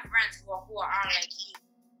shouldn't have friends who are like you.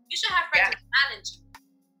 You should have friends who challenge you.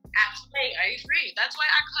 Absolutely, I agree. That's why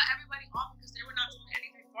I cut everybody off, because they were not doing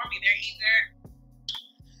anything for me. They're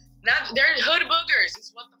hood boogers.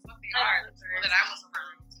 It's what the fuck they are. The people that I was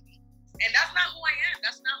around. And that's not who I am.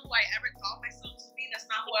 That's not who I ever thought myself to be.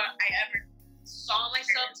 That's not who I ever saw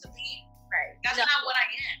myself to be. Right. That's not what I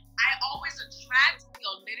am. I always attract,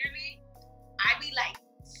 literally, I be like,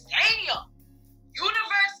 damn,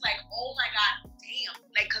 universe, like,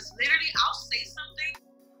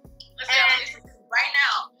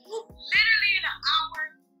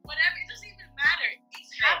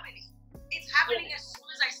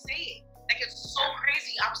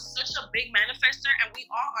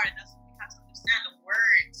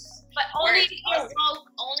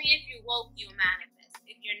 hope you manifest.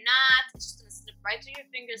 If you're not, it's just gonna slip right through your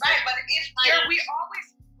fingers. Right, but we're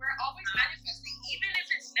always manifesting, even if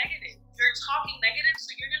it's negative. You're talking negative,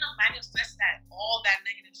 so you're gonna manifest all that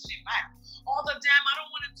negative shit back. All the damn, I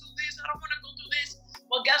don't want to do this, I don't want to go through this.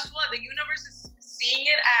 Well, guess what? The universe is seeing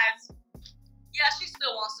it as, yeah, she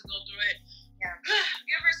still wants to go through it. Yeah.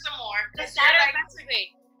 Give her some more. The Saturn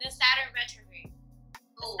retrograde. The Saturn retrograde.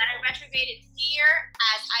 The Saturn retrograde is here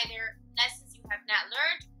as either lessons you have not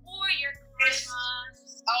learned or your karma.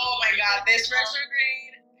 Oh my God, this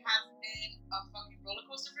retrograde has been a fucking roller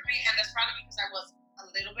coaster for me, and that's probably because I was a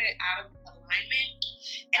little bit out of alignment,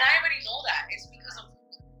 and I already know that it's because of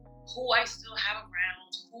who I still have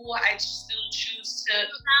around, who I still choose to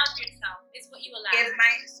allow yourself. It's what you allow. Give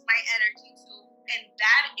my energy to, and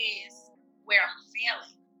that is where I'm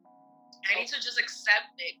failing. I need to just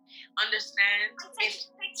accept it, understand. Take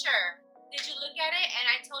a picture. Did you look at it? And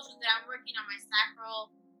I told you that I'm working on my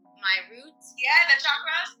sacral, my roots. Yeah, the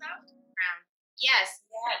chakra stuff. Yes.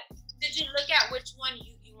 Did you look at which one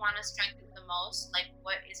you want to strengthen the most? Like,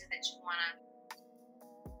 what is it that you want to?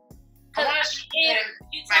 Because if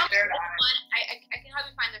you tell me which one, I can help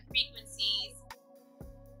you find the frequencies,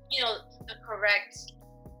 the correct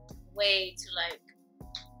way to, like,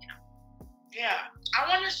 Yeah.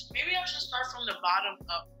 Maybe I should start from the bottom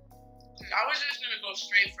up. I was just going to go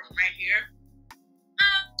straight from right here.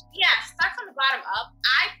 Yeah, start from the bottom up.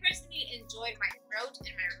 I personally enjoyed my throat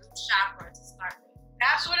and my root chakra to start with.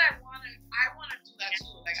 That's what I want to do that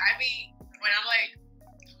too. Like, when I'm like,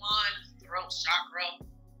 come on, throat chakra.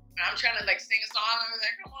 And I'm trying to like sing a song. I'm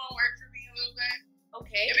like, come on, work for me a little bit.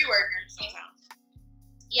 Okay. It be working sometimes.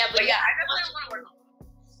 Yeah, but yeah, I definitely want to work on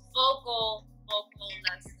vocal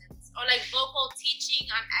lessons or like vocal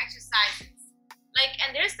teaching on exercises. Like,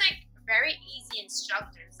 and there's like very easy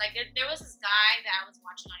instructors. Like there was this guy that I was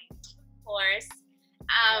watching on YouTube, of course.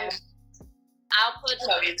 I'll put the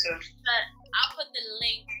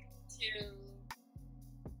link to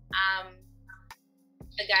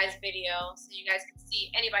the guy's video so you guys can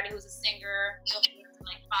see. Anybody who's a singer, feel free to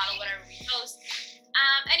like follow whatever we post.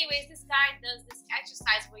 Anyways, this guy does this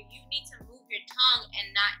exercise where you need to move your tongue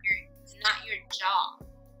and not your jaw.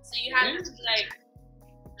 So you have to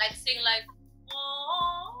like sing like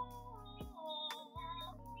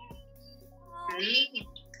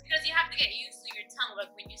because you have to get used to your tongue.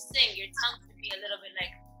 Like when you sing, your tongue could be a little bit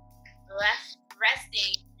like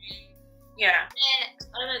resting. Yeah. And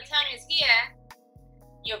when the tongue is here,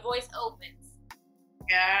 your voice opens.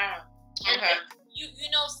 Yeah. Okay. And you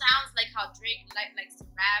know sounds like how Drake likes to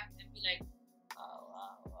rap and be like,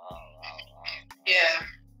 Yeah.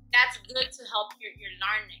 That's good to help your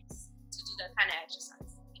larynx to do that kind of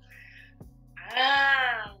exercise.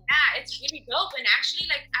 Yeah, it's really dope. And actually,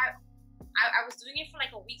 like I was doing it for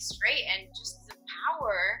like a week straight, and just the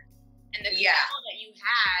power and the control that you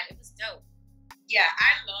had, it was dope. Yeah,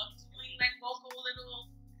 I love doing like vocal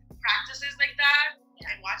little practices like that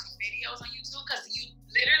and watching videos on YouTube because you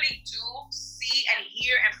literally do see and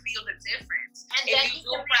hear and feel the difference. And if then you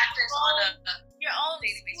do practice on your own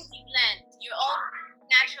smoothie blend, your own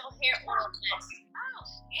natural hair oil blend. Oh,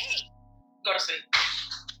 hey. Go to sleep.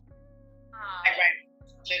 Right.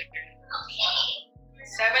 Literally.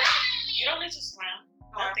 7. You don't need to swim.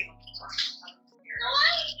 I don't think I'm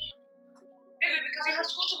Maybe because you have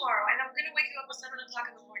school tomorrow and I'm gonna wake you up at 7 o'clock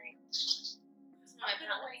in the morning. I'm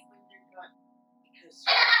gonna wait when you're done because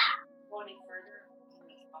going any further,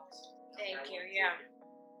 thank you. Yeah.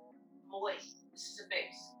 Oh wait, this is a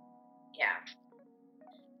base. Yeah.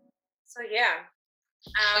 So yeah.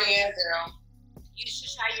 Girl. You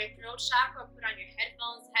should try your throat chakra. Put on your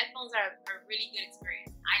headphones. Headphones are a really good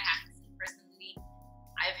experience. I have to say personally,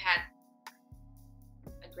 I've had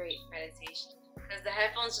a great meditation because the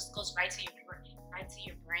headphones just goes right to your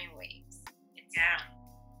brain waves.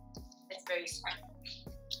 It's very sweet.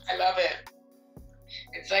 I love it.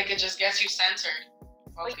 It's like it just gets you centered.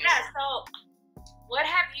 But yeah, so what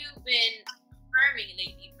have you been affirming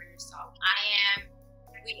lately for yourself?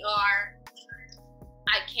 We are,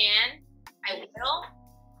 I can, I will.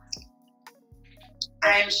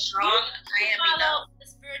 I am strong. I am follow enough. The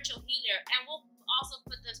spiritual healer, and we'll also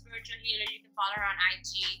put the spiritual healer. You can follow her on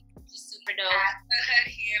IG. She's super dope. The head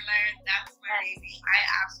healer. That's my baby. I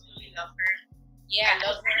absolutely love her. Yeah, I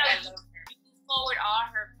love her. You forward all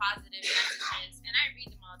her positive messages, and I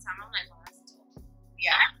read them all the time. I'm like, wow, that's dope.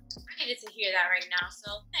 Yeah. I needed to hear that right now.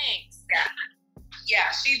 So thanks. Yeah.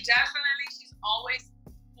 She's always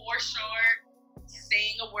for sure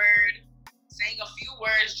saying a word, saying a few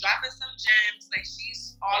words, dropping some gems. Like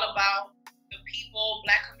she's all about the people,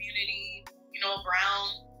 Black community,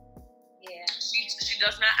 brown. Yeah. She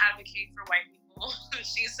does not advocate for white people.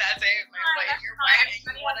 She says it.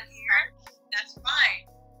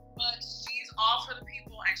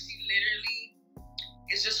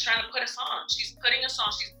 trying to put us on. She's putting us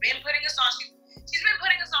on. She's been putting us on. She's been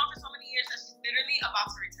putting us on for so many years that she's literally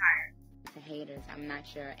about to retire. To haters, I'm not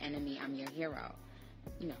your enemy, I'm your hero.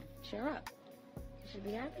 Cheer up. You should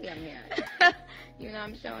be happy I'm here.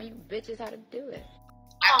 I'm showing you bitches how to do it.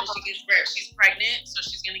 After she gives birth, she's pregnant, so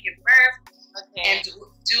she's gonna give birth and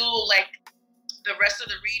do like the rest of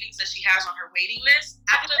the readings that she has on her waiting list.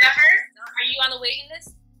 After that, are you on the waiting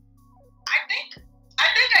list? I think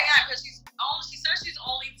I am, because she says she's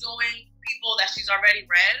only doing people that she's already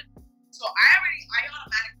read. So I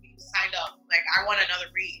automatically signed up. Like, I want another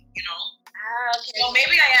read, Okay. So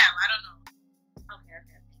maybe I am. I don't know. Okay.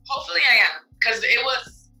 Hopefully I am, because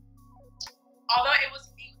although it was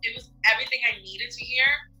everything I needed to hear.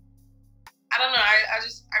 I don't know. I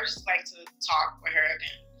just like to talk with her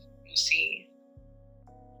again and see.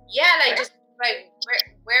 Yeah, like just like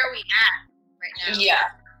where are we at right now? Yeah.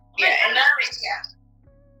 And that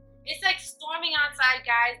it's like storming outside,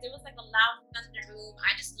 guys. There was like a loud thunder boom.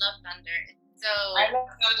 I just love thunder. So I love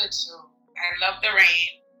thunder too. I love the rain.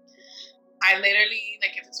 I literally,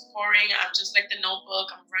 like, if it's pouring, I'm just like the Notebook.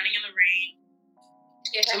 I'm running in the rain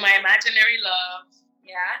to my imaginary love.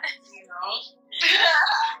 Yeah. But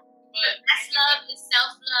the best love is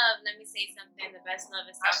self-love. Let me say something. The best love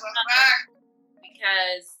is self-love.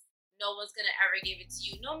 Because no one's gonna ever give it to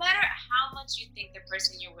you, no matter how much you think the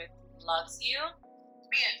person you're with loves you.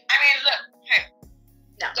 I mean, look, hey,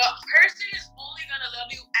 no. The person is only gonna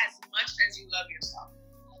love you as much as you love yourself.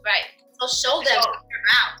 Right. So show them your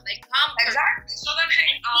mouth. Like, come. Exactly. Show them,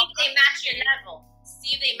 hey, see if they match your level.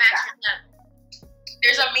 See if they match your level.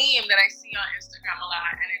 There's a meme that I see on Instagram a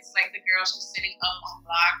lot, and it's like the girl, she's sitting up on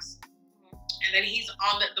blocks, and then he's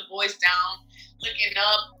on the boys down, looking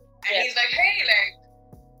up, and he's like, hey, like,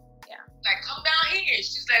 come down here.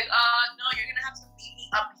 She's like, no, you're gonna have to meet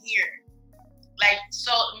me up here. Like,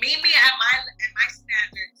 so meet me at my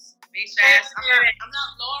standards, bitch ass. I'm not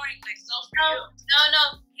lowering myself for you.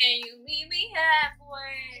 No. Can you meet me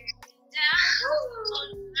halfway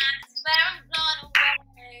down? That's where I'm going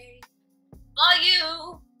away for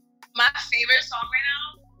you. My favorite song right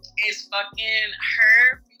now is fucking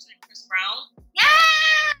Her featuring Chris Brown.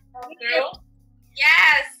 Yeah. Through.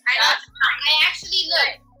 Yes, I love. I actually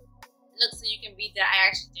look. So you can read that. I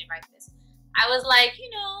actually did write this. I was like,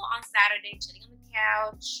 on Saturday, chilling on the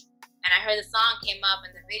couch, and I heard the song came up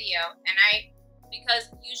in the video, and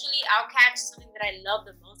because usually I'll catch something that I love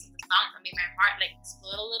the most of the song, I mean, my heart like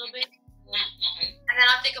explode a little bit, and then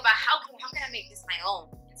I'll think about how can I make this my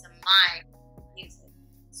own into my music.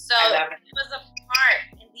 So it was a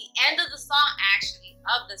part in the end of the song, actually,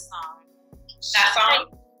 of the song. That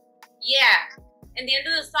song? Yeah. In the end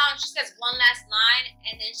of the song, she says one last line,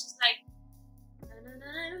 and then she's like,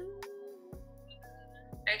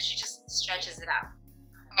 she just stretches it out.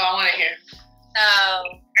 Oh, I want to hear. So,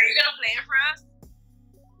 are you gonna play it for us?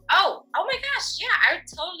 Oh my gosh, yeah, I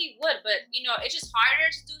totally would, but it's just harder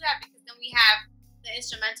to do that because then we have the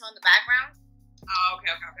instrumental in the background. Oh,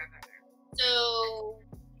 okay. So,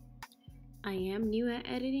 I am new at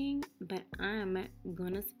editing, but I'm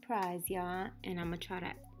gonna surprise y'all, and I'm gonna try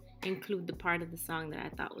to include the part of the song that I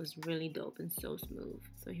thought was really dope and so smooth.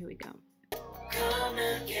 So here we go. Come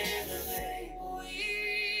together, baby.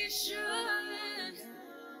 We should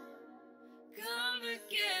come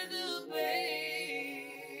together,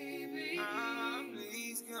 baby.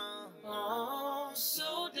 Please come. Oh,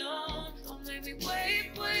 so don't make me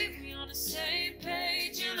wait. We on the same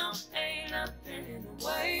page, ain't nothing in the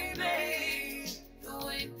way, babe. The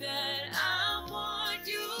way that I want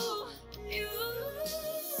you.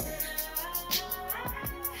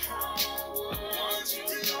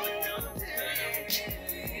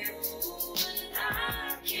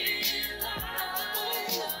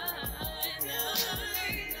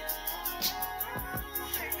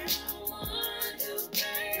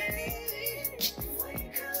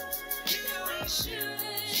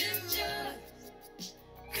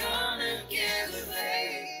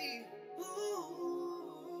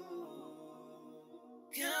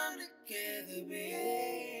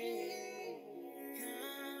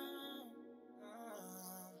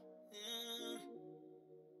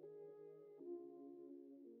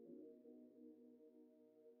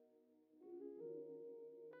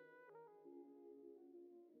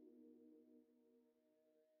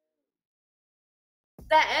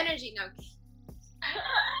 that energy, no.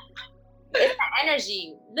 It's the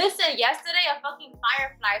energy. Listen, yesterday a fucking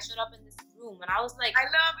firefly showed up in this room, and I was like, I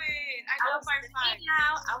love it. I love fireflies.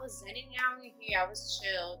 I was zenning out in here. I was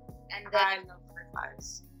chilled, and then I love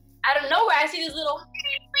fireflies. Out of nowhere, I see this little,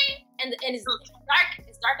 and it's dark.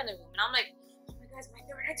 It's dark in the room, and I'm like, oh my God, is my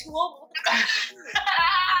third eye too old?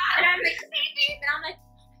 And I'm like, and I'm like,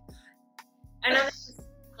 And I'm like,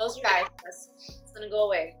 close your eyes. It's gonna go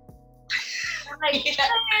away. I'm like, it's a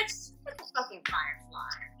fucking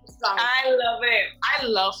firefly. I love it. I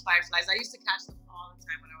love fireflies. I used to catch them all the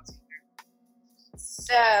time when I was younger.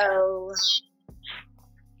 So,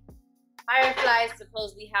 fireflies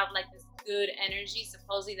supposedly have like this good energy.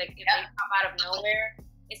 Supposedly, like if they pop out of nowhere,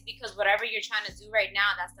 it's because whatever you're trying to do right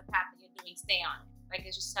now, that's the path that you're doing. Stay on it. Like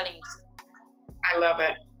it's just telling you to. I love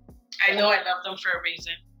it. I know I love them for a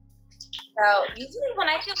reason. So usually when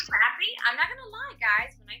I feel crappy, I'm not gonna lie,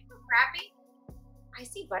 guys. When I feel crappy, I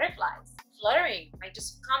see butterflies fluttering, like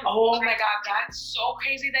just come. Oh my God, that's so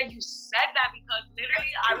crazy that you said that, because literally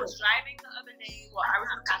I was driving the other day. Well, I was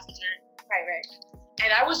a passenger. Right. And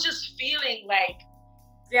I was just feeling like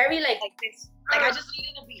very like this. Like I just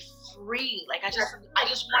needed to be free. Like I just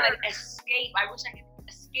wanted to escape. I wish I could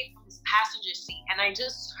escape from this passenger seat. And I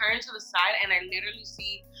just turned to the side and I literally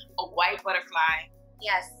see a white butterfly.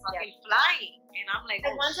 Yes. Fucking flying. And I'm like,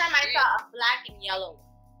 and one time I saw a black and yellow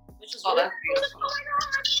one, which was really that's beautiful. Oh my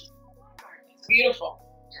God. It's beautiful.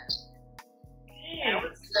 Yeah.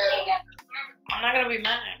 I'm not gonna be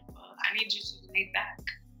mad, but I need you to lead back.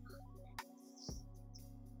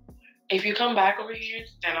 If you come back over here,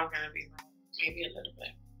 then I'm gonna be mad. Maybe a little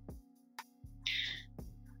bit.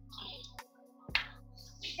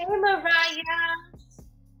 Hey Mariah.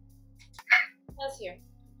 What's here?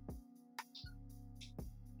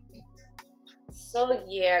 So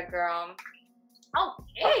yeah, girl.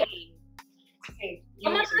 Okay. Hey,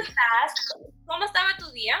 ¿Cómo estás? ¿Cómo estaba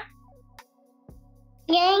tu día?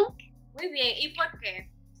 Bien. Muy bien. ¿Y por qué?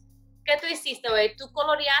 ¿Qué tú hiciste hoy? ¿Tú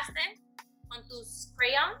coloreaste con tus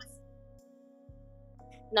crayons?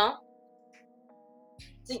 No?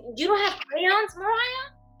 You don't have crayons,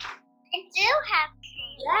 Mariah? I do have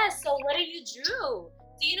crayons. Yes, so what do you drew?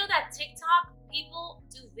 Do you know that TikTok people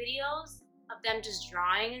do videos of them just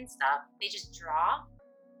drawing and stuff? They just draw?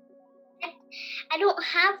 I don't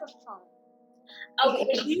have a phone.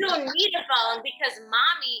 Okay, you don't need a phone because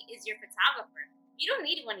mommy is your photographer. You don't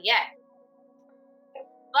need one yet.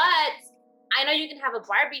 But I know you can have a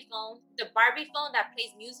Barbie phone. The Barbie phone that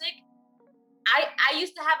plays music. I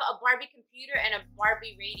used to have a Barbie computer and a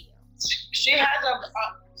Barbie radio. She has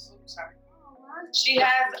She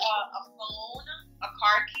has a phone, a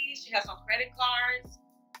car key. She has some credit cards.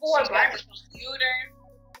 She got a computer.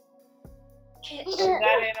 She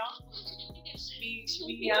got it on. She's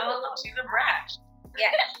a brat.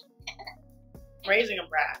 Yeah. Raising a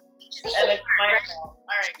brat. And it's my fault. All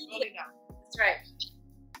right, moving on. That's right.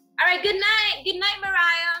 All right, good night. Good night,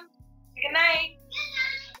 Mariah. Good night.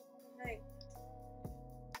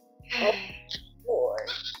 Oh, Lord.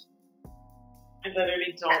 I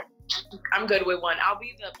literally don't. I'm good with one. I'll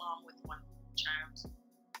be the mom with one child.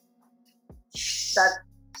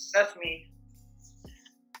 That's me.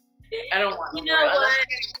 I don't want. You know what?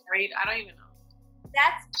 Married, I don't even know.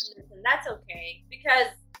 That's okay because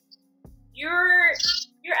you're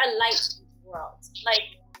a light in the world. Like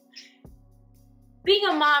being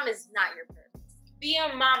a mom is not your purpose. Being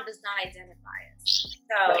a mom does not identify us.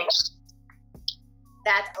 So right.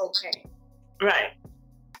 That's okay. Right.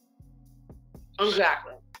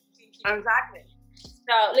 Exactly.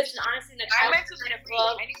 So listen, honestly, I want to write a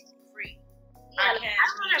book. I need to be free. Yeah, I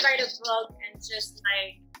want to write a book and just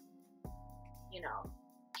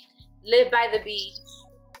live by the beach.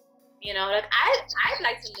 I'd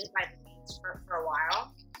like to live by the beach for a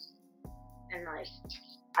while. And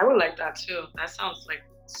I would like that too. That sounds like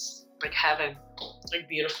heaven. Like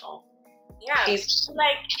beautiful. Yeah. And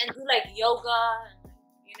do yoga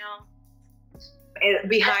and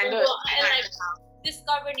behind the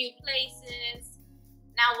discover new places.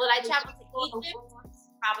 Now, will I travel to Egypt?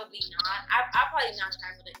 Probably not. I'll probably not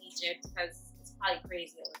travel to Egypt because it's probably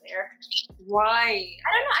crazy over there. Right. I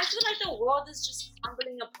don't know. I feel like the world is just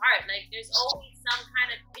crumbling apart. Like there's always some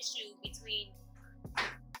kind of issue between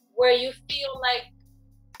where you feel like,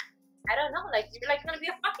 I don't know, like you're gonna be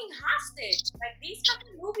a fucking hostage. Like these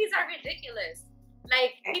fucking movies are ridiculous.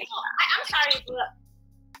 Like people, I'm sorry, but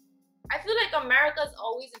I feel like America's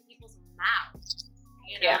always in people's mouths.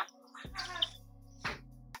 Yeah,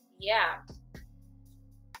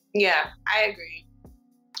 I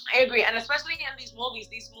agree. And especially in these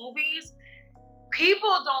movies,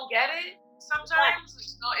 people don't get it sometimes.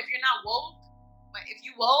 If you're not woke, but if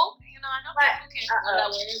you woke, I know people can't feel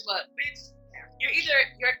that way, but bitch, you're either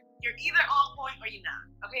on point or you're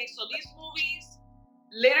not. Okay, so these movies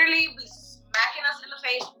literally be smacking us in the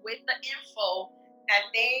face with the info that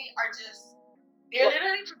they're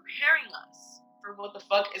literally preparing us for what the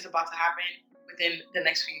fuck is about to happen within the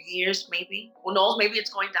next few years, maybe. Who knows? Maybe it's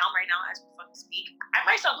going down right now as we fucking speak. I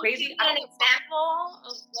might sound crazy. An example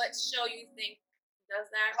of what show you think does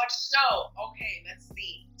that? What show? Okay, let's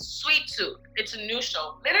see. Sweet Tooth. It's a new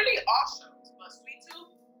show. Literally all shows, but Sweet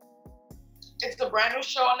Tooth. It's a brand new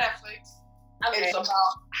show on Netflix. Okay. It's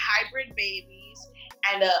about hybrid babies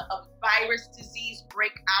and a virus disease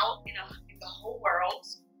break out in the whole world.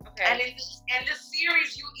 Okay. And in the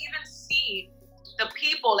series, you even see the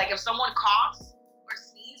people, like if someone coughs or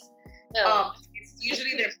sneezes, it's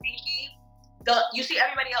usually their pinky. You see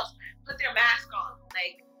everybody else put their mask on,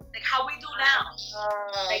 like how we do now.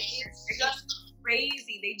 Like it's just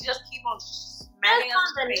crazy. They just keep on smacking us.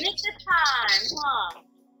 That's on the nick of time, huh?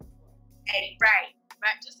 Hey, right,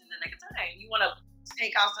 just in the nick of time. You want to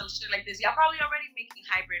take out some shit like this? Y'all probably already making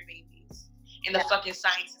hybrid babies in the fucking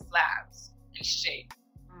science labs and shit.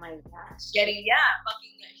 Oh my gosh. Getting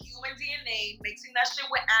fucking human DNA, mixing that shit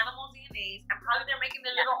with animal DNAs, and probably they're making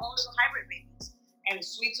their own little hybrid babies. And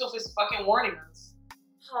Sweet Tooth is fucking warning us.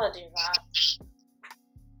 Oh dear God.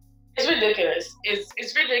 It's ridiculous.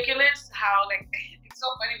 It's ridiculous how it's so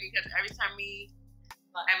funny because every time me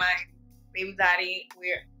and my baby daddy,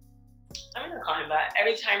 I'm gonna call him that.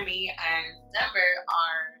 Every time me and Denver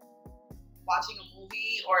are watching a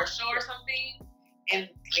movie or a show or something, and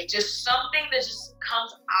just something that just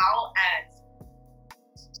comes out as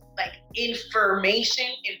important information,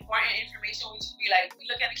 we just be like, we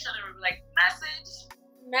look at each other and we're like, message.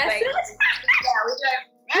 We're like message.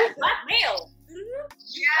 Blackmail.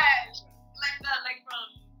 Yes. Like from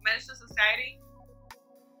Menace to Society.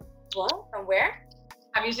 What? From where?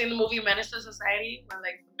 Have you seen the movie Menace to Society? When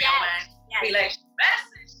the mailman be like,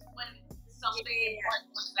 message when something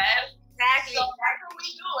important was said. Exactly. So that's what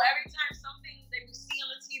we do every time something that we see on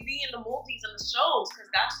the TV and the movies and the shows,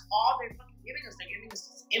 because that's all they're fucking giving us. They're giving us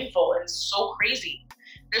this info, and it's so crazy.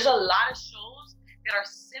 There's a lot of shows that are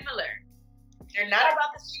similar. They're not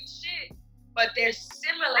about the same shit, but they're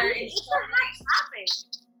similar. It's a hot topic.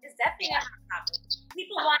 It's definitely a hot topic.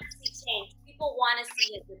 People want to see change. People want to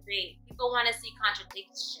see a debate. People want to see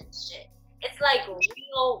contradiction shit. It's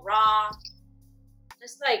real, raw.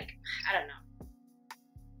 Just I don't know.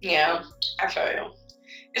 Yeah, I feel you.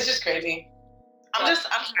 It's just crazy. I'm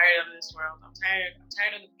tired of this world. I'm tired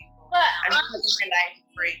of the people. But I just want my life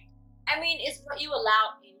free. I mean, it's what you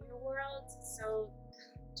allow in your world, so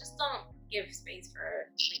just don't give space for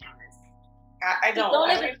it, to be honest. I don't. Don't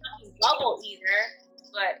live in a bubble either,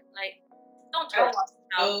 but don't talk about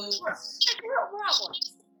it. We're all going.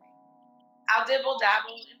 I'll dibble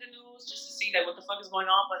dabble in the news just to see what the fuck is going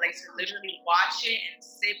on, but to literally watch it and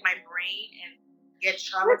save my brain and get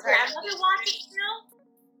traumatized. Your grandmother watches still?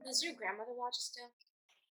 Does your grandmother watch it still?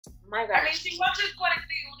 Oh my God. I mean, she watches 41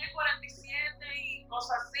 y 47 y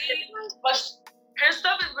cosas así, but her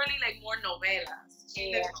stuff is really more novelas.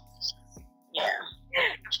 Yeah.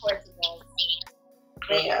 Of course it does.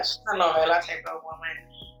 Yeah, she's a novela type of woman.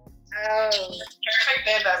 Oh. Perfect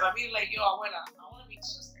tetas. I mean, yo, abuela, I want to be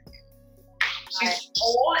just like you. She's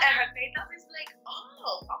old and her tetas is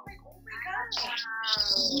oh. I'm like, oh my God. Wow.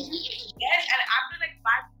 Yes, and after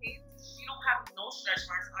 5 days, she don't have no stretch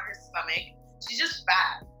marks on her stomach. She's just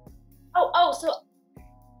fat. Oh, so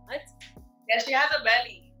what? Yeah, she has a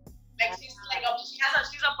belly. She's she's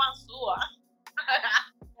a panzúa.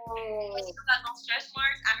 But she doesn't have no stretch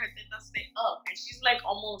marks and her tetas stay up. And she's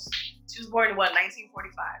she was born in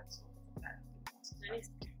 1945.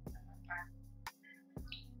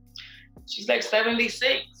 She's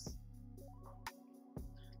 76.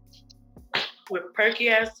 With perky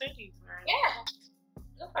ass titties, man. Yeah.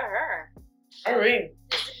 Good for her. Oh, really?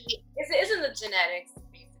 It's in the genetics,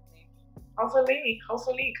 basically.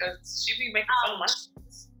 Hopefully, because she be making so much.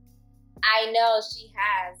 I know she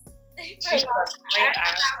has. She's a great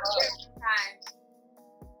ass.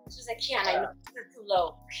 She was like, Kiana, I know this is too low.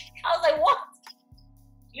 I was like, what?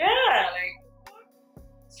 Yeah,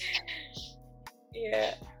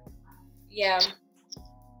 Yeah.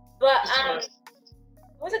 But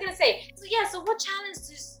what was I gonna say? So what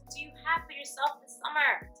challenges do you have for yourself this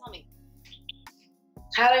summer? Tell me.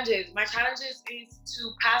 Challenges. My challenges is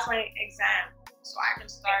to pass my exam so I can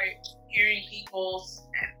start hearing people's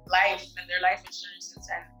life and their life insurances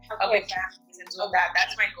and public families and doing that.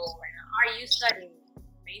 That's my goal right now. Are you studying?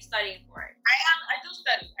 Are you studying for it? I do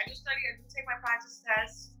study. I do take my practice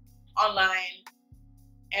tests online.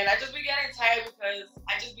 And I just be getting tired because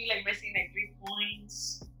I just be missing 3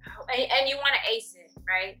 points. And you want to ace it,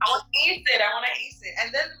 right? I want to ace it.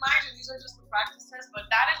 And then mind you, these are just the practice tests, but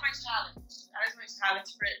that is my challenge. That is my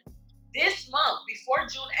challenge for this month. Before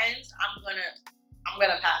June ends, I'm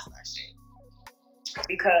gonna pass that shit.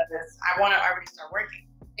 Because I wanna already start working.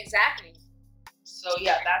 Exactly. So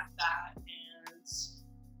yeah, that's that. And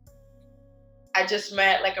I just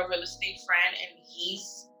met like a real estate friend, and he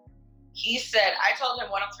said, I told him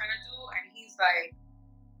what I'm trying to do, and he's like,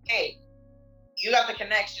 hey, you got the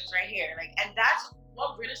connections right here. Like, and that's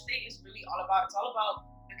what real estate is really all about. It's all about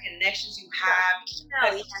the connections you have. He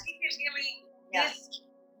can give me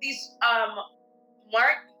these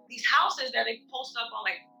houses that they post up on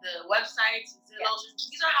like the websites and Zillows.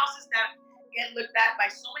 These are houses that get looked at by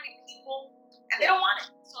so many people, and they don't want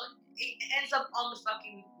it. So it ends up on the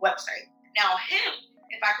fucking website. Now him,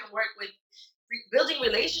 if I can work with building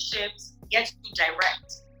relationships, gets you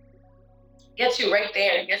direct. Gets you right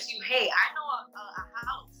there. Gets you, hey, I know a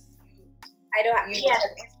house. I don't have,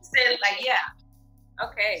 interested, like, yeah.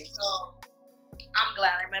 Okay. So I'm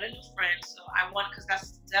glad I met a new friend. So I want, because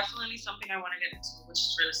that's definitely something I want to get into, which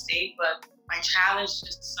is real estate. But my challenge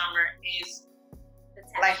this summer is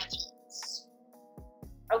life insurance.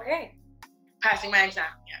 Okay. Passing my exam,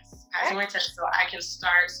 yes. Passing my test so I can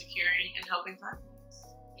start securing and helping families.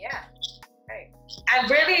 Yeah. Right. And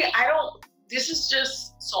really, this is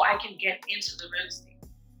just so I can get into the real estate.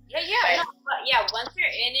 Yeah. Right? No, but yeah, once you're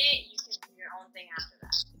in it, you can do your own thing after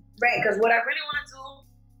that. Right, because what I really want to do,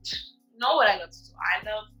 know what I love to do.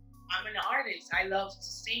 I'm an artist. I love to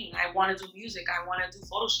sing. I want to do music. I want to do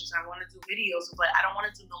photo shoots. I want to do videos, but I don't want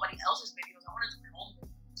to do nobody else's videos. I want to do my own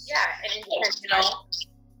videos. Yeah, and you know,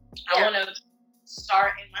 I want to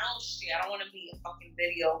start in my own shit. I don't want to be a fucking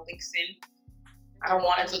video vixen. I don't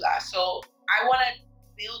want to do that. So I want to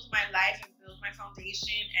build my life and build my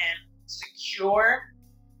foundation and secure,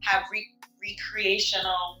 have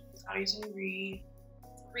recreational, how do you say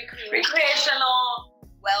recreational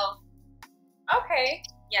wealth. Okay.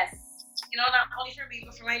 Yes. You know, not only for me,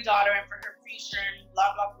 but for my daughter and for her future and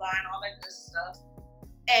blah, blah, blah, and all that good stuff.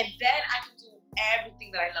 And then I can do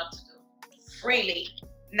everything that I love to do freely,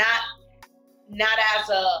 not as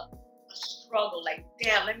a struggle. Like,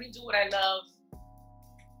 damn, let me do what I love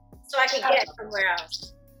so I can get somewhere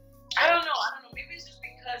else. I don't know. Maybe it's just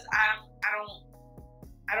because I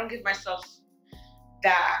don't give myself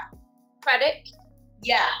that credit.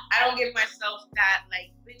 Yeah, I don't give myself that,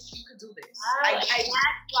 like, bitch, you could do this. That's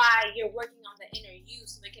why you're working on the inner you,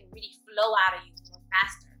 so it can really flow out of you more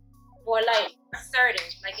faster, more like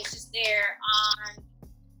assertive. Like it's just there on.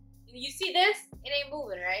 You see this? It ain't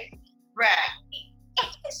moving, right? Right.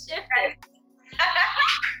 Shifted.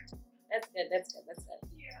 That's good.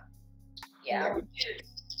 Yeah.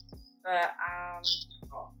 But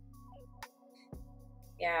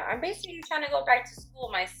yeah, I'm basically trying to go back to school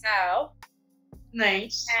myself.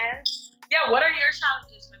 Nice. And yeah, what are your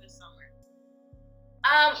challenges for this summer?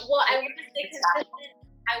 Well, I want to stay consistent.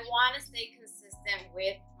 I want to stay consistent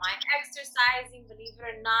with my exercising. Believe it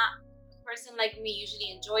or not, a person like me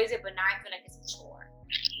usually enjoys it, but now I feel like it's a chore.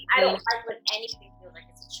 I don't like when anything feels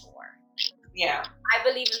like it's a chore. Yeah. I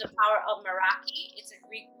believe in the power of Meraki. It's a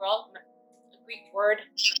Greek word,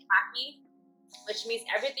 Meraki, which means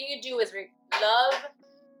everything you do is love,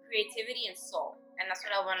 creativity, and soul. And that's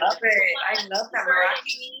what I want to do. I love that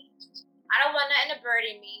Meraki. I don't want nothing to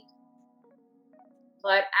burden me.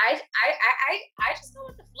 But I just go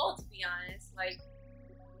with the flow, to be honest. Like,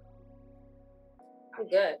 I'm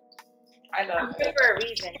good. I love I'm good for a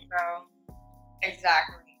reason, so.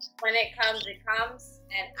 Exactly. When it comes, it comes.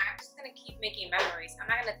 And I'm just going to keep making memories. I'm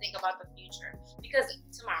not going to think about the future. Because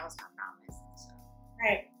tomorrow's not promised. So.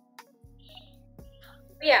 Right.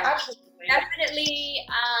 But yeah. Absolutely. Definitely,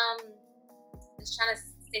 just trying to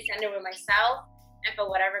stay centered with myself and for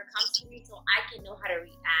whatever comes to me so I can know how to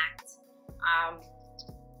react.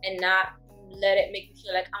 And not let it make me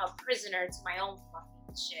feel like I'm a prisoner to my own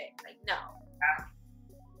fucking shit. Like, no.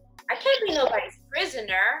 I can't be nobody's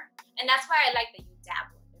prisoner. And that's why I like that you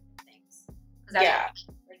dabble in different things. Like,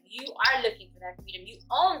 you are looking for that freedom. You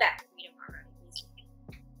own that freedom already, basically.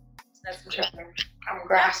 So that's what I'm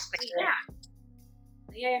grasping it.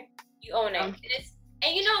 Yeah, you own it. And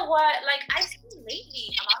you know what? Like, I've seen lately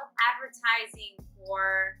a lot of advertising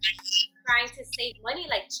for trying to save money,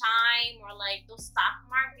 like Chime or like those stock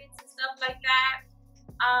markets and stuff like that.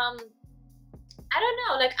 I don't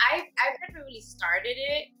know. Like, I've never really started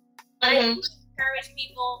it. But I encourage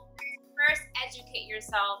people, first educate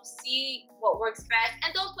yourself, see what works best,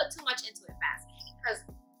 and don't put too much into it fast. Because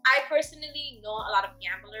I personally know a lot of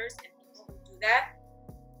gamblers and people who do that,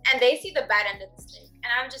 and they see the bad end of the stick.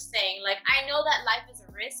 And I'm just saying, like, I know that life is a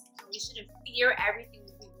risk, and we shouldn't fear everything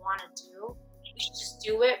we want to do. We should just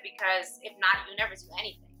do it, because if not, you'll never do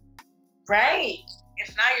anything. Right. If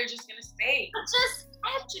not, you're just gonna stay. But just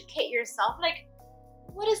educate yourself. Like,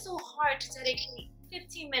 what is so hard to dedicate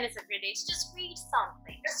 15 minutes of your day to just read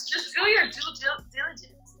something? Just do your due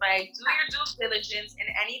diligence. Like, do your due diligence in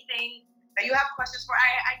anything that you have questions for.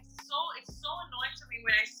 I it's so annoying to me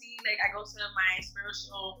when I see, like, I go to my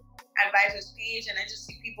spiritual advisor's page and I just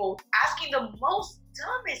see people asking the most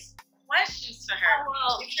dumbest questions to her.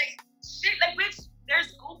 Oh. It's like shit. Like, bitch,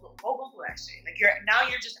 there's Google. Go Google that shit. Like,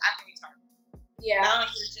 you're just acting retarded. Yeah. Now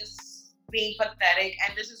you're just being pathetic,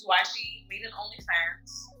 and this is why she made an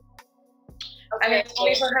OnlyFans. Okay. I mean,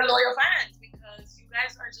 only for her loyal fans, because you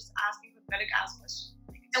guys are just asking pathetic ass questions.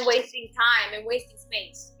 And wasting time and wasting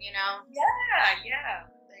space, you know? Yeah.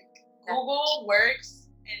 Like, Google works,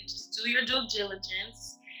 and just do your due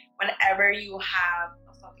diligence whenever you have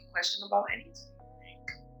a fucking question about anything.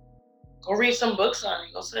 Like, go read some books on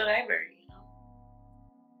it. Go to the library, you know?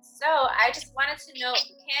 So, I just wanted to know,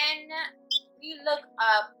 can you look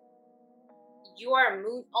up your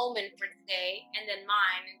moon omen for today and then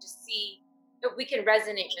mine and just see if we can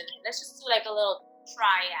resonate with it? Let's just do like a little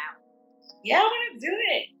try out. Yeah, I want to do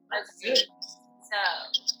it. Let's do it. So,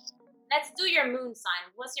 let's do your moon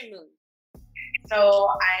sign. What's your moon? So,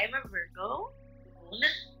 I'm a Virgo moon.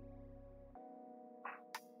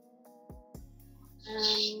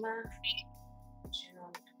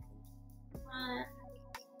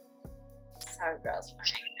 Sorry, girls,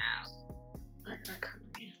 finding out.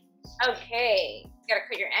 Okay, you gotta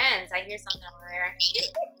cut your ends. I hear something over there.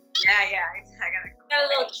 Yeah, I gotta. Got a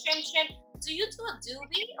little trim. Do you do a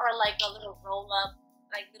doobie or like a little roll up,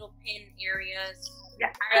 like little pin areas? Yeah,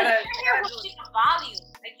 your hair will pick a volume.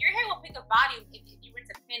 Like your hair will pick a volume if you were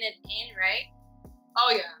to pin it in, right? Oh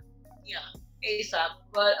yeah, ASAP.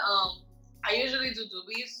 But I usually do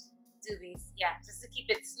doobies. Yeah, just to keep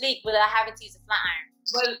it sleek without having to use a flat iron.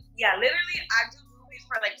 But yeah, literally, I do doobies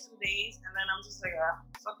for like 2 days, and then I'm just like,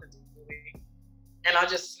 fuck the doobie, and I'll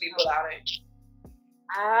just sleep without it.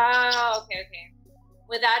 Oh, okay.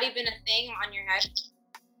 Without even a thing on your head?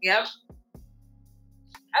 Yep.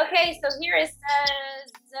 Okay, so here it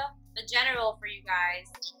says the general for you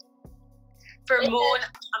guys. For Virgo moons?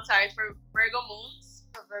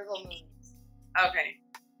 For Virgo moons. Okay.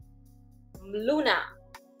 Luna.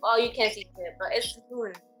 Well, you can't see it, but it's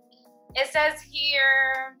moon. It says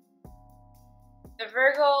here, the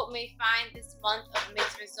Virgo may find this month of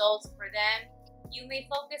mixed results for them. You may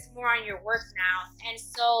focus more on your work now, and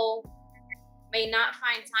so may not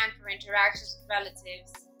find time for interactions with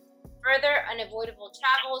relatives. Further, unavoidable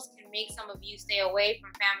travels can make some of you stay away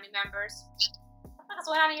from family members. What the fuck is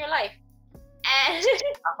going on in your life? And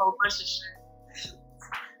a whole bunch of shit.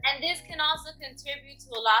 And this can also contribute to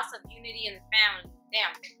a loss of unity in the family.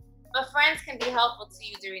 Damn. But friends can be helpful to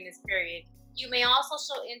you during this period. You may also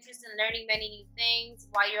show interest in learning many new things,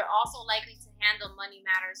 while you're also likely to handle money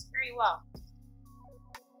matters very well.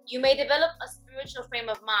 You may develop a spiritual frame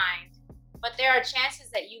of mind, but there are chances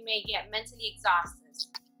that you may get mentally exhausted.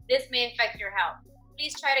 This may affect your health.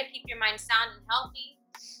 Please try to keep your mind sound and healthy.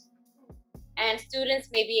 And students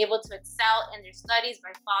may be able to excel in their studies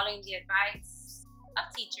by following the advice of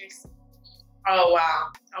teachers. Oh,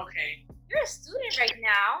 wow. Okay. You're a student right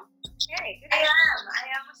now. Okay, good. I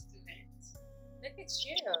am a student. Look at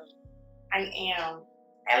you. I am.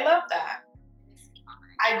 I love that.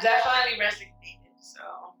 I definitely resignated,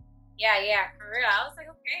 so. Yeah, for real. I was like,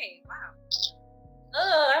 okay, wow.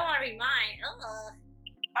 Oh, I don't want to read mine.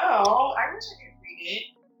 Oh, I wish I could read it.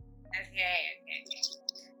 Okay.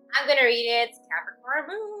 I'm going to read it. Capricorn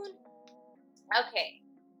moon. Okay.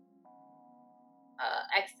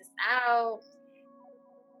 X this out.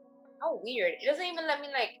 Oh, weird. It doesn't even let me,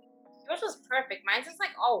 like, yours was perfect. Mine's just,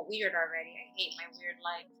 like, all weird already. I hate my weird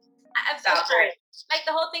life. I'm so sorry. Like,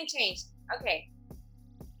 the whole thing changed. Okay.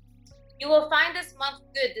 You will find this month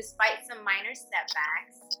good despite some minor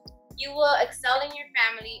setbacks. You will excel in your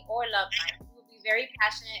family or love life. You will be very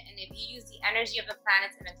passionate, and if you use the energy of the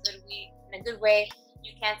planets in a good way,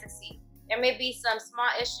 you can succeed. There may be some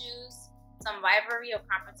small issues, some rivalry or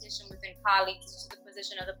competition within colleagues due to the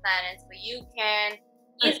position of the planets, but you can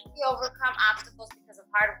easily overcome obstacles because of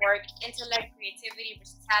hard work, intellect, creativity,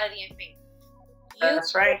 versatility, and faith.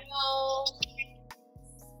 That's right.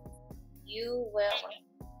 You will.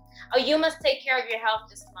 Oh, you must take care of your health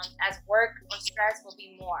this month, as work or stress will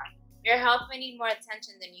be more. Your health may need more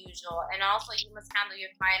attention than usual, and also you must handle your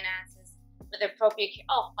finances with appropriate care.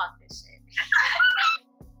 Oh, fuck this shit.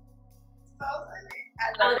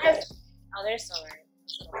 They're so right.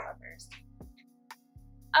 Little fuckers.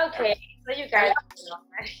 Okay, so you guys.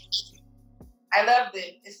 I loved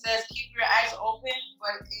it. It says keep your eyes open,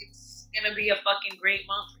 but it's gonna be a fucking great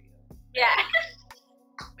month for you. Yeah.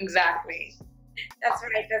 Exactly. That's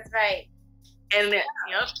right. And yep.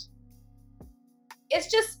 It's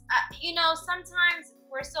just, sometimes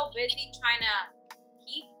we're so busy trying to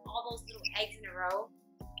keep all those little eggs in a row.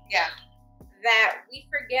 Yeah. That we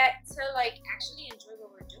forget to, like, actually enjoy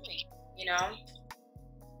what we're doing. you know,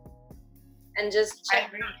 and just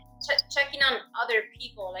checking on other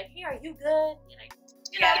people, like, hey, are you good? You're like,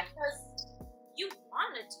 you know, because you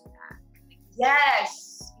want to do that.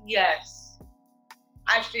 Yes.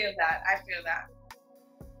 I feel that.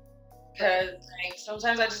 Because like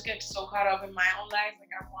sometimes I just get so caught up in my own life,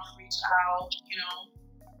 like I want to reach out, you know.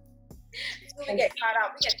 So we get caught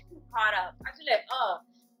up. We get too caught up. I feel like, oh,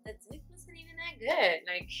 the dick wasn't even that good.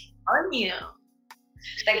 Like, on you.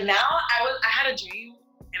 Like now, I had a dream,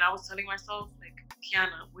 and I was telling myself, like,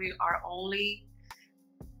 Kiana, we are only,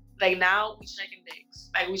 like now we checking dicks.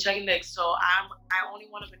 So I only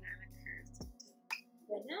want a banana curve.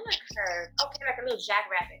 Banana curve. Okay, like a little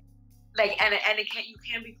jackrabbit. Like and you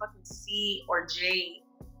can't be fucking C or J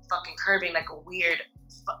fucking curving like a weird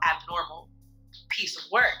abnormal piece of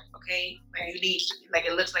work, okay? Like you need, like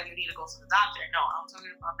it looks like you need to go to the doctor. No, I'm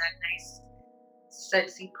talking about that nice,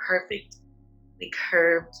 sexy, perfectly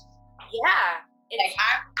curved. Yeah. Like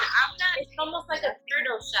I'm not. It's almost like a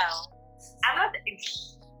turtle shell. I'm not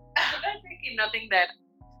thinking nothing that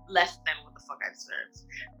less than what the fuck I deserve.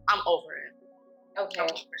 I'm over it.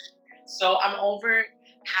 Okay. So I'm over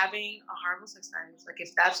having a horrible sex life. Like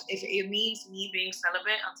if it means me being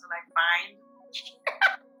celibate until I find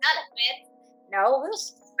celibate. No,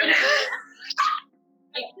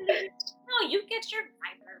 no, you get your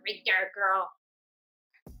vibrator, girl.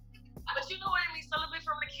 But you know what I mean, celibate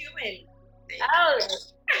from the human. Oh,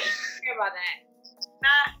 care about that.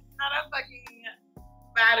 Not a fucking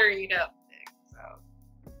batteried up thing. So.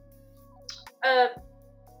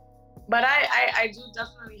 But I do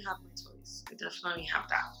definitely have my choice. I definitely have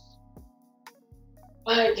that.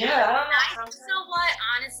 But yeah, I don't know. You know what?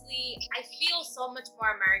 Honestly, I feel so much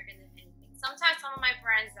more American than anything. Sometimes some of my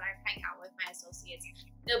friends that I hang out with, my associates,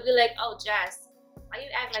 they'll be like, "Oh, Jess, why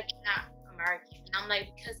you act like you're not American?" And I'm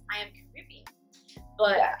like, "Because I am Caribbean."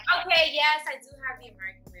 But okay, yes, I do have the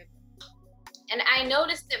American rib, and I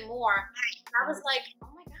noticed it more. I was like, "Oh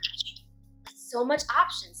my gosh, so much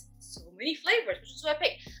options, so many flavors. Which is what I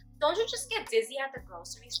pick." Don't you just get dizzy at the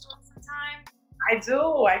grocery store sometimes? I do.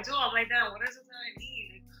 I'm like, damn, what is it that I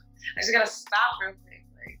need? I just gotta stop real quick.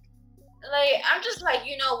 Like I'm just like,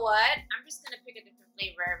 you know what? I'm just gonna pick a different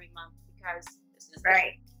flavor every month because this is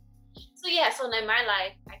right. So yeah, so in my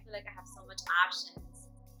life, I feel like I have so much options.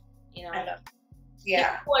 You know? I know.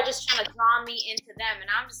 Yeah. People are just trying to draw me into them, and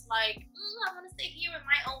I'm just like, I want to stay here in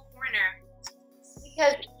my own corner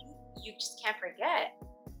because you just can't forget.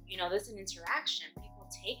 You know, there's an interaction. People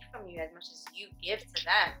take from you as much as you give to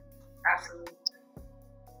them.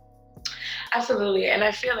 Absolutely. And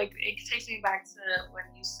I feel like it takes me back to when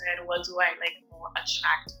you said, what do I like more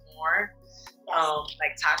attract more? Yes.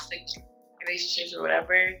 Like toxic relationships or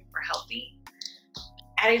whatever, or healthy.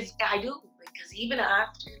 And I do, because even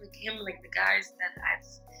after like him, like the guys that I've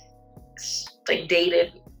like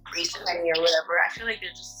dated recently or whatever, I feel like they're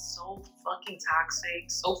just so fucking toxic,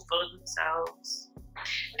 so full of themselves.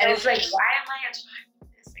 And it's like, why am I attracted to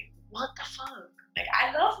this? Like, what the fuck? Like,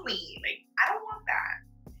 I love me. Like, I don't want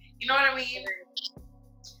that. You know what I mean?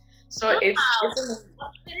 So what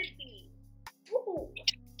could it be?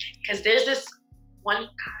 Because there's this one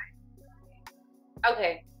guy.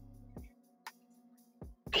 Okay.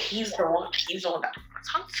 He's the one that I want to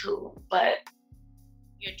talk to, but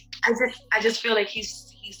I just feel like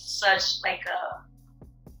he's such like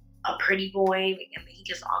a pretty boy, and he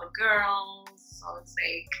gets all the girls. So it's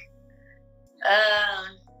like,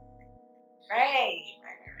 right.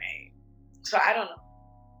 So I don't know.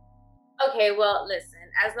 Okay, well, listen.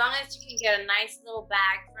 As long as you can get a nice little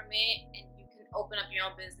bag from it, and you can open up your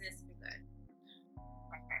own business, you're good.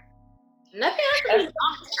 Nothing else. I haven't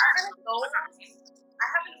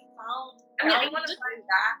found. I want to find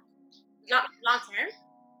that. Not long term.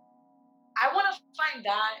 I want to find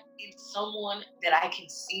that in someone that I can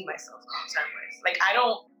see myself long term with. Like I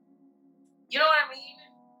don't. You know what I mean?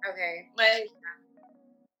 Okay. Like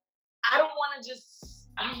I don't want to just.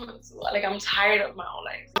 I don't want to. Like I'm tired of my own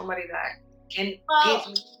life. Somebody that can give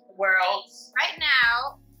me the world. Right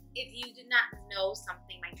now, if you do not know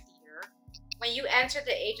something, my dear, when you enter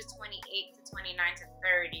the age of 28 to 29 to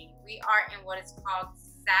 30, we are in what is called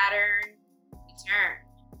Saturn return.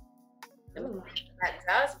 That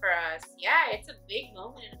does for us. Yeah, it's a big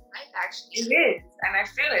moment in life, actually. It is, and I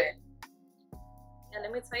feel it. Yeah,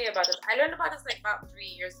 let me tell you about this. I learned about this like about 3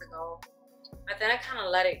 years ago, but then I kind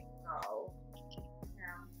of let it go.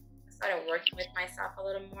 Yeah, I started working with myself a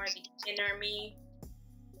little more, the inner me.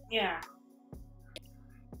 Yeah.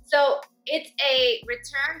 So it's a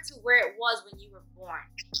return to where it was when you were born.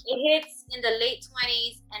 It hits in the late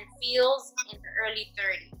 20s and feels in the early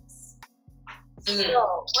 30s.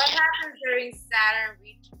 So, what happens during Saturn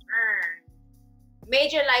return?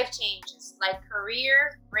 Major life changes like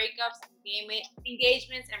career, breakups,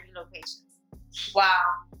 engagements, and relocations.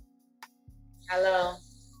 Wow. Hello.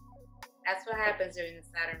 That's what happens during the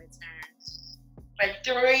Saturn return. Like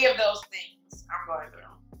 3 of those things I'm going through.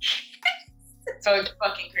 So it's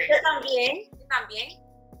fucking crazy. Yo también.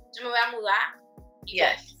 Yo me voy a mudar.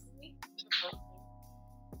 Yes.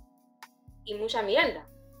 Y mucha mierda.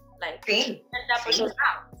 Like, Sí. mierda por todos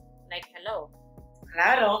lados. Like, hello.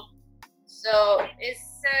 Claro. So it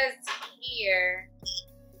says here,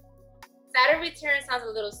 Saturn return sounds a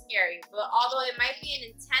little scary, but although it might be an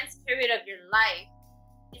intense period of your life,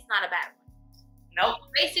 it's not a bad one. Nope.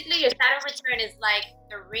 Basically, your Saturn return is like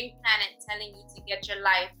the ring planet telling you to get your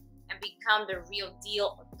life and become the real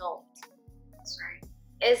deal adult. That's right.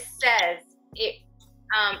 It says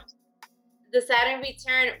the Saturn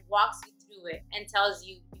return walks you through it and tells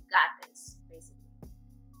you got this, basically.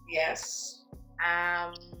 Yes.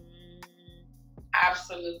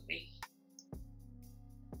 Absolutely.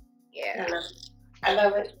 Yeah. I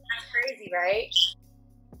love it. That's crazy, right?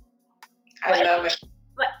 I love it.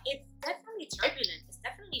 But it's definitely turbulent. It's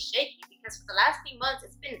definitely shaky because for the last few months,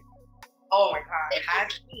 it's been. Oh my God. It's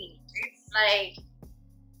like.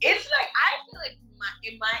 It's like I feel like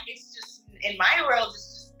it's just in my world.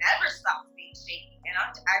 It's just never stops being shaky, and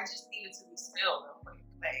I just need it to be still real quick.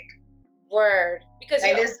 Like word because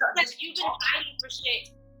like you've been fighting for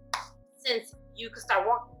shit since you could start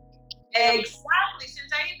walking. Exactly.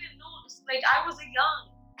 Since I even knew, like I was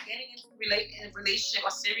getting into a relationship,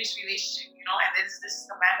 a serious relationship, you know, and this is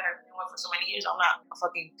the man that I've been with for so many years. I'm not a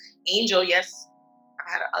fucking angel. Yes, I've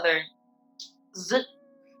had other,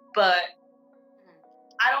 but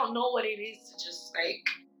I don't know what it is to just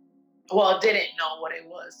didn't know what it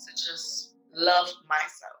was to just love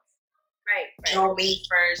myself. Right. Know me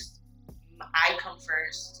first. I come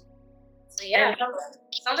first. So yeah. And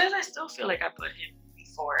sometimes I still feel like I put him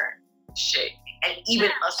before shit, and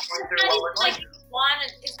even us going through what we're going through.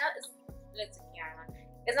 It's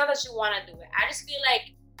not that you want to do it. I just feel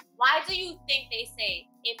like, why do you think they say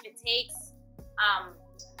if it takes,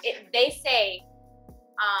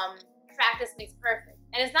 practice makes perfect,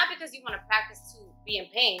 and it's not because you want to practice to be in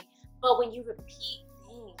pain, but when you repeat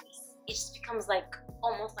things, it just becomes like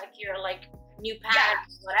almost like you're like new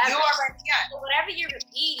patterns, whatever. You are right. Yeah. So whatever you're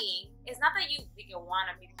repeating, it's not that you want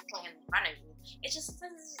to be playing in front of you. It's just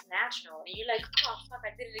sometimes it's just natural, and you're like, oh fuck,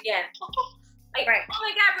 I did it again. Like, right. Oh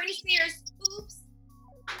my God, Britney Spears. Oops.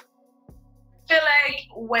 I feel like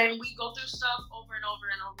when we go through stuff over and over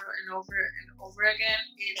and over and over and over again,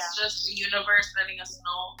 it's just the universe letting us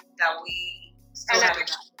know that we still haven't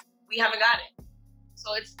got it. We haven't got it.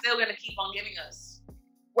 So it's still gonna keep on giving us.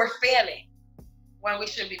 We're failing when we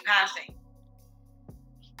should be passing.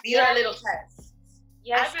 These are little tests.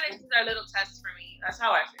 Yes. I feel like these are little tests for me. That's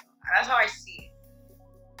how I feel. That's how I see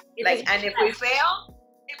it. Like, and if we fail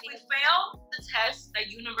the test that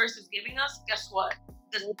universe is giving us, guess what?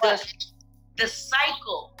 The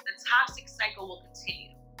cycle, the toxic cycle will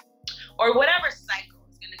continue. Or whatever cycle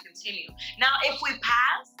is going to continue. Now, if we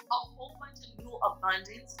pass, a whole bunch of new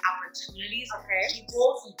abundance, opportunities,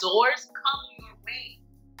 people's doors come your way.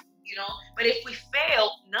 You know? But if we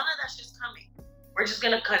fail, none of that shit's coming. We're just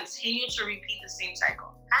going to continue to repeat the same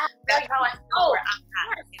cycle. That's how I know where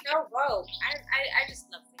I'm at. So rogue. I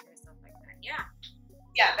just love figuring stuff like that. Yeah.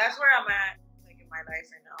 Yeah, that's where I'm at, like in my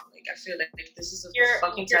life right now. Like I feel like this is a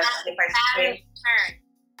fucking test. If I fail,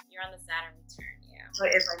 you're on the Saturn return. Yeah. So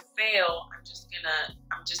if I fail, I'm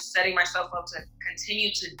just setting myself up to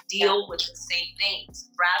continue to deal with the same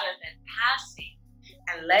things rather than passing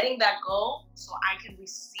and letting that go, so I can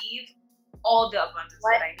receive all the abundance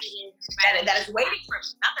that I need, that is waiting for me.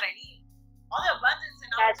 Not that I need. All the abundance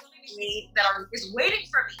and opportunities is waiting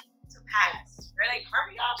for me to pass. They're like,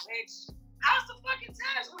 hurry up, bitch. Pass the fucking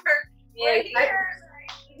test. We're here.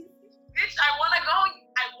 Bitch, I want to go to you.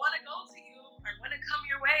 I want to come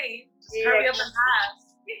your way. Just hurry up and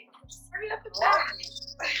pass. Just hurry up and pass.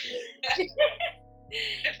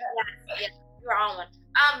 Yeah, you're on one.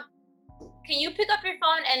 Can you pick up your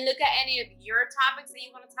phone and look at any of your topics that you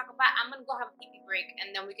want to talk about? I'm gonna go have a pee break,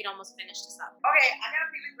 and then we can almost finish this up. Okay, I got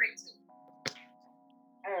a pee break too.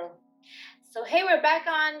 So hey, we're back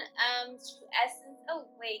on True Essence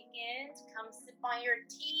Awakened. Come sip on your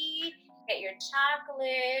tea, get your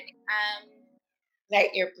chocolate,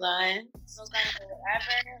 light your blunt, smoke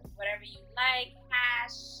on whatever you like,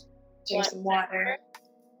 hash, drink some water.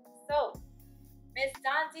 So, Miss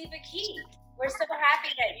Don Diva Key, we're so happy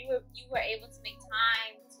that you were able to make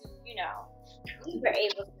time to, we were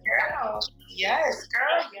able to. Yes,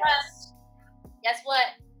 girl, yes. Guess what?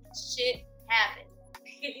 Shit happened.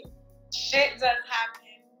 shit does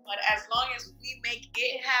happen, but as long as we make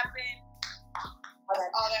it happen, that's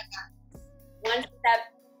all that matters. One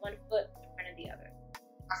step, one foot in front of the other.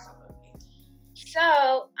 Absolutely.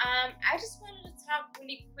 So, I just wanted to talk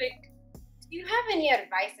really quick. Do you have any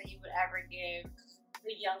advice that you would ever give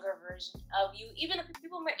the younger version of you? Even if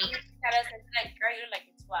people might look at us and be like, girl, you're like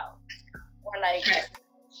 12 or like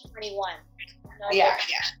 21. Yeah.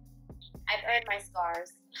 I've earned my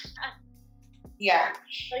scars. Yeah.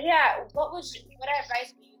 But yeah, what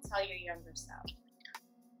advice would you tell your younger self?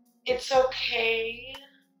 It's okay.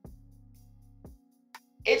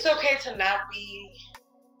 It's okay to not be.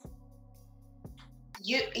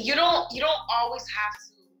 You don't always have to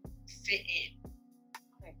fit in.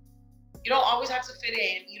 Okay. You don't always have to fit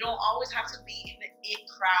in. You don't always have to be in the it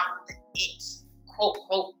crowd, the it quote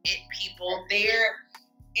it people. They're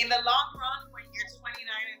in the long run when you're 29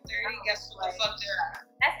 and 30. Guess what the fuck they're at?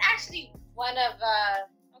 That's actually one of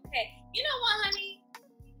okay. You know what, honey?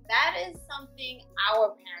 That is something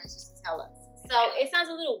our parents used to tell us. So it sounds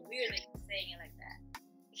a little weird that you're saying it like that.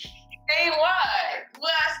 Hey, what?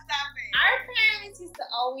 Stop it. Our parents used to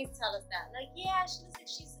always tell us that. Like, yeah, she looks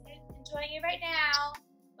like she's enjoying it right now.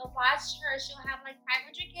 But watch her, she'll have like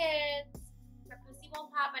 500 kids. Her pussy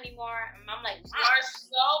won't pop anymore. And I'm like, you are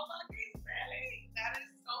so fucking silly. That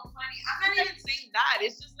is so funny. I'm not even saying that.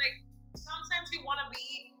 It's just like sometimes you want to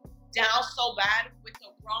be down so bad with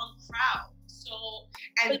the wrong crowd. So,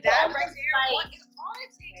 and but that right there, all it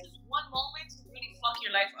takes is one moment to really fuck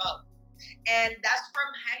your life up. And that's from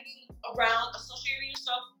hanging around, associating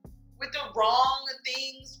yourself with the wrong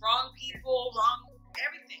things, wrong people, wrong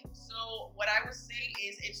everything. So what I would say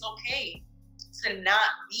is it's okay to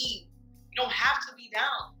not be, you don't have to be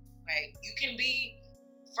down, right? You can be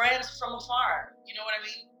friends from afar. You know what I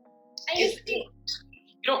mean? I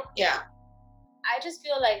just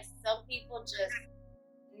feel like some people just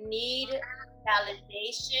need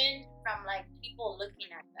validation from like people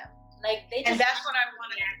looking at them. Like they just. And that's what I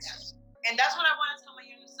want to do. And that's what I want to tell my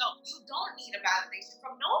younger self. You don't need a validation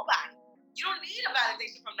from nobody. You don't need a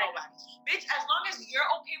validation from nobody. Bitch, as long as you're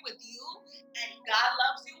okay with you and God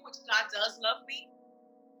loves you, which God does love me,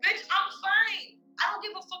 bitch, I'm fine. I don't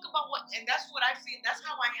give a fuck about what, and that's what I feel. That's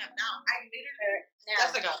how I am now.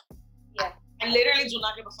 I literally do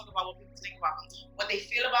not give a fuck about what people think about me, what they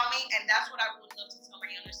feel about me, and that's what I would love to tell my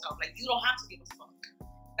younger self. Like, you don't have to give a fuck.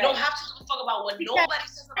 You don't have to give a fuck about what nobody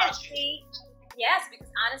says about you. Yes, because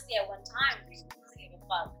honestly, at one time, we used to give a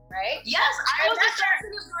fuck, right? Yes, I was a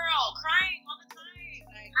sensitive girl, crying all the time,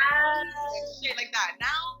 like shit like that.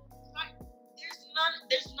 Now, there's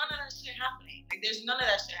none of that shit happening. Like, there's none of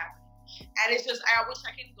that shit happening. And it's just, I wish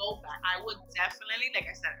I can go back. I would definitely, like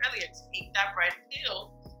I said earlier, take that red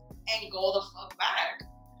pill and go the fuck back,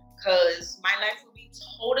 because my life would be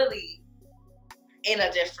totally in a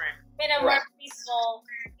different. More peaceful.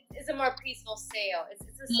 It's a more peaceful sale. It's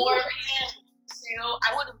a more peaceful sale.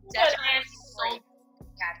 I would definitely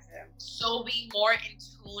so be more in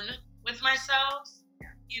tune with myself.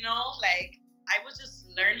 You know, like I would just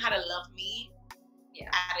learn how to love me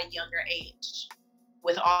at a younger age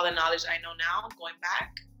with all the knowledge I know now. Going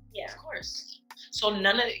back, of course. So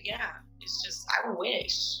none of it. It's just I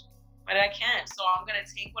wish, but I can't. So I'm gonna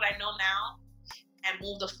take what I know now and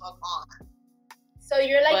move the fuck on. So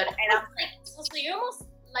you're like, so you're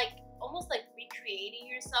almost like recreating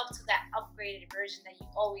yourself to that upgraded version that you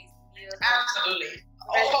always knew. Absolutely.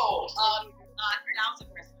 1,000%.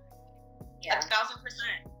 Yeah.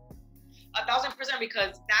 1,000%,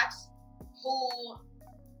 because that's who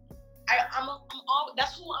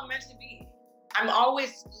that's who I'm meant to be. I'm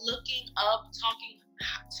always looking up, talking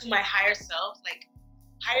to my higher self, like,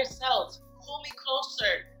 higher self, pull me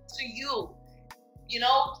closer to you. You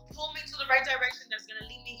know, pull me to the right direction that's going to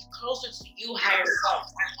lead me closer to you, higher self.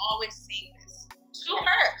 I'm always saying this to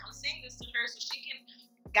her. I'm saying this to her so she can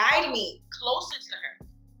guide me closer to her,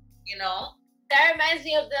 you know? That reminds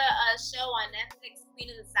me of the show on Netflix, Queen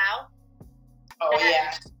of the South. Oh,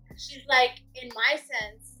 yeah. She's like, in my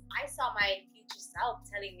sense, I saw my future self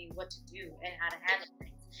telling me what to do and how to handle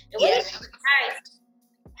things. It wasn't surprised.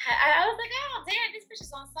 I was like, oh, damn, this bitch is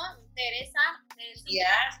on something. Teresa.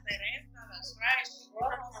 Yes, Teresa. That's right. She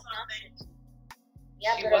was on something.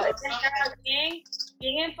 Yeah, but being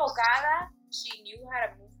enfocada, she knew how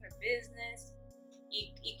to move her business y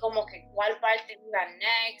como que cuál parte iba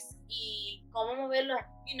next y cómo moverlo,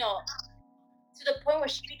 you know, to the point where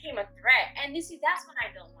she became a threat. And you see, that's what I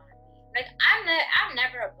don't want to be. Like, I'm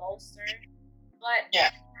never a boaster, but I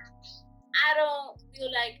don't feel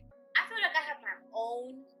like, I feel like I have my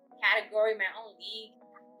own category, my own league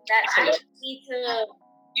that I don't need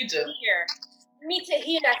to hear me to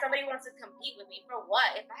hear that somebody wants to compete with me for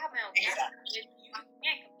what? If I have my own category, you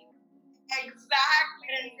can't compete with me.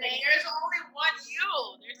 Exactly. There's only one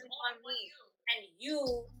you. There's only one you. And you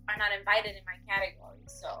are not invited in my category.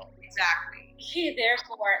 So exactly.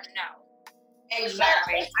 Therefore, no.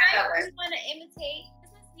 Exactly. It's nice you want to imitate.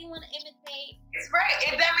 It's nice you want to imitate. It's right.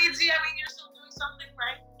 If that means you're still doing something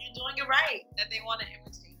right. You're doing it right. That they want to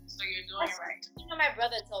imitate. So you're doing it right. You know, my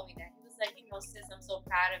brother told me that. He was like, sis, I'm so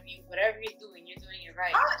proud of you. Whatever you're doing it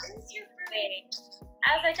right. Oh, thank you.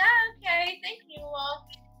 I was like, okay, thank you. Well,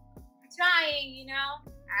 I'm trying,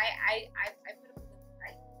 I put up with the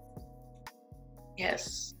fight.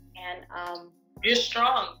 Yes. And you're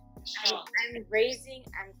strong. I'm raising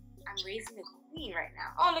a queen right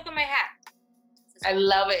now. Oh, look at my hat. I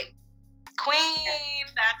love it. Queen,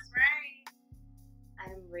 that's right.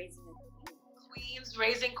 I'm raising a queen. Queens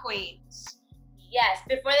raising queens. Yes,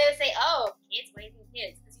 before they say, oh, kids raising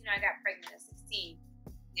kids. Because, I got pregnant at 16.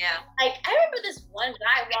 Yeah. Like, I remember this one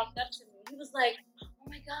guy walked up to me. He was like,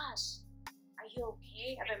 oh my gosh, are you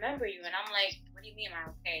okay? I remember you. And I'm like, what do you mean am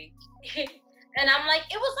I okay? And I'm like,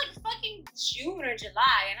 it was like fucking June or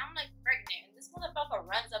July. And I'm like pregnant. And this motherfucker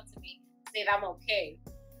runs up to me and says I'm okay.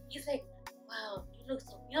 He's like, wow, you look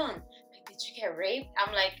so young. Like, did you get raped?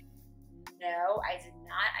 I'm like, no, I did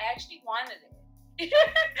not. I actually wanted it.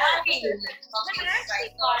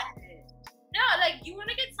 No, like, you want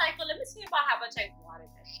to get psycho? Let me see about how much I wanted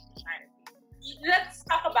it. Let's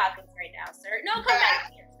talk about this right now, sir. No, come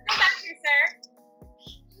back here. Come back here, sir.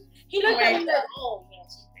 He looked at me like, oh, yeah,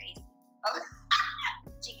 she's crazy.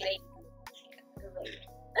 She crazy.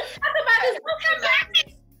 Let's talk about this. Don't come back.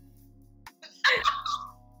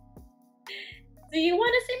 Do you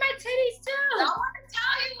want to see my titties, too? I want to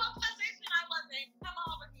tell you what position I was in. Come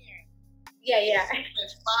over here. Yeah.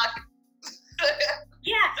 Fuck.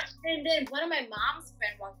 Yeah, and then one of my mom's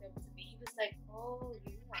friend walked up to me. He was like, "Oh,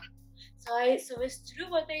 yeah. So it's true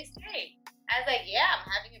what they say." I was like, "Yeah, I'm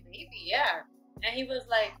having a baby, yeah." And he was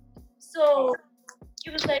like, "So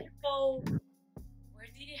where did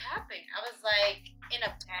it happen?" I was like, "In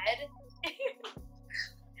a bed."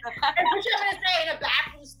 And what you gonna say, in a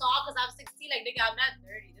bathroom stall? Because I'm 16. Like, nigga, I'm not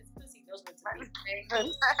 30. This pussy knows what to be.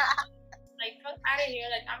 Like, fuck out of here.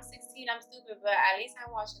 Like, I'm 16. I'm stupid, but at least I'm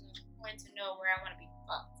watching enough porn to know where I want to be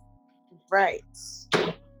fucked. Right.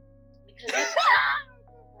 Because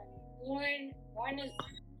porn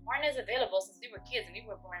is available since we were kids and we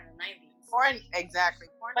were born in the 90s. Porn, exactly.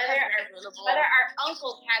 Porn whether our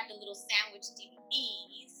uncles had the little sandwich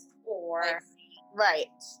DVDs or right.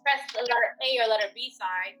 Press the letter A or letter B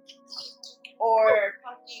side. Or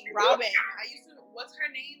fucking Robin. What's her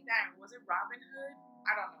name? Was it Robin Hood?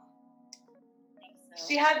 I don't know. So.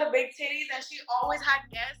 She had the big titties and she always had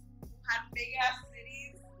guests who had big ass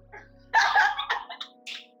titties.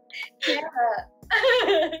 Yeah.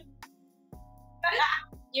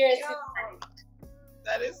 You're too funny.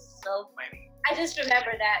 That is so funny. I just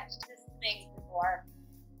remember that just things before.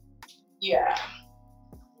 Yeah.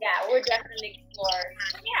 Yeah, we're definitely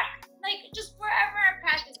explorers. Yeah, like just wherever our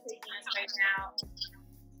path is taking us right now,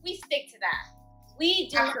 we stick to that. We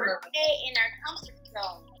do not stay in our comfort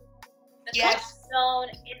zone. The comfort zone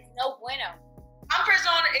is no bueno. Comfort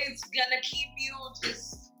zone is gonna keep you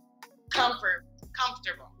just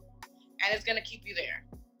comfortable, and it's gonna keep you there.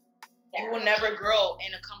 Yeah. You will never grow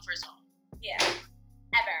in a comfort zone. Yeah,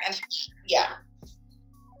 ever. And, yeah,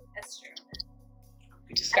 that's true.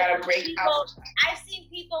 You just gotta break out. I've seen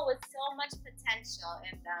people with so much potential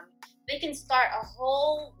in them. They can start a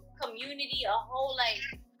whole community, a whole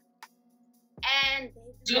and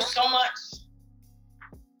they do so much.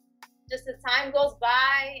 Just the time goes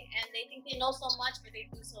by and they think they know so much, but they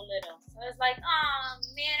do so little. So it's like, oh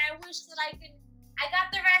man, I wish that I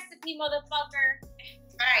got the recipe, motherfucker.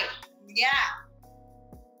 Right. Yeah.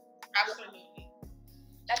 Absolutely.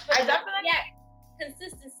 That's what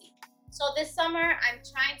consistency. So this summer, I'm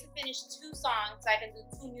trying to finish 2 songs so I can do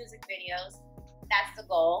 2 music videos. That's the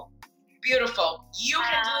goal. Beautiful. You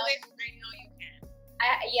can do this. I know you can.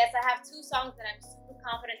 Yes, I have 2 songs that I'm super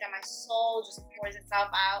confident that my soul just pours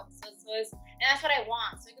itself out. And that's what I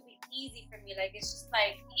want. So it could be easy for me. Like, it's just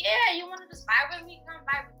like, yeah, you want to just vibe with me? Come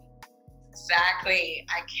vibe with me. Exactly.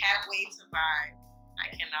 I can't wait to vibe.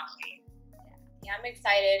 I cannot wait. Yeah, I'm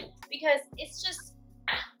excited because it's just,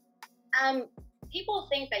 people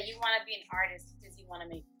think that you want to be an artist because you want to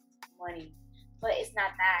make money, but it's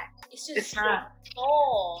not that. It's just your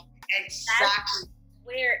soul. Exactly. That's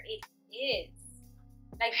where it is.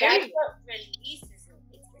 Like, that's what releases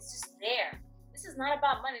it. It's just there. This is not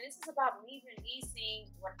about money. This is about me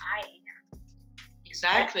releasing what I am.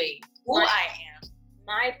 Exactly. Who I am.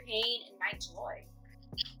 My pain and my joy.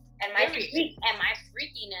 and my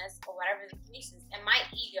freakiness, or whatever the case is, and my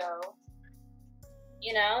ego,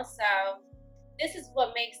 you know. So this is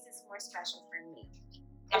what makes this more special for me.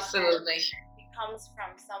 Absolutely. It comes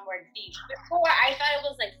from somewhere deep. Before, I thought it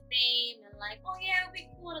was like fame and like, oh yeah, it'd be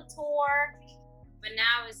cool to tour, but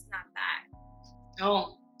now it's not that.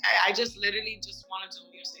 No, I just literally just want to do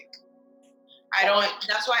music. I don't.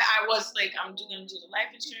 That's why I was like, I'm gonna do the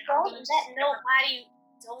life insurance.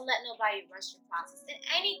 Don't let nobody rush your process in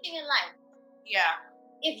anything in life. Yeah.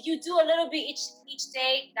 If you do a little bit each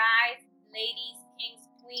day, guys, ladies, kings,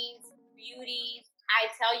 queens, beauties,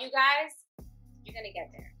 I tell you guys, you're gonna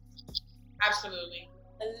get there. Absolutely.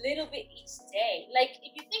 A little bit each day. Like,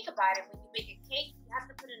 if you think about it, when you make a cake, you have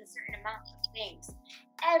to put in a certain amount of things.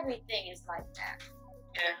 Everything is like that.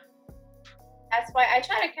 Yeah. That's why I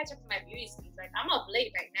try to catch up with my beauty schemes. Like, I'm up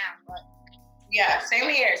late right now, but yeah, same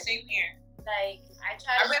here. Like,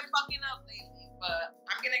 I've been fucking up lately, but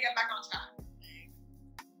I'm gonna get back on track.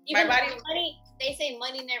 Even money, they say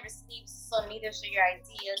money never sleeps, so neither should your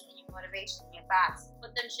ideas and your motivation and your thoughts.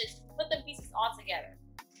 Put them pieces all together.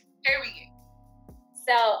 Period.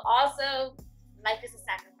 So also, life is a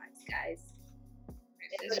sacrifice, guys.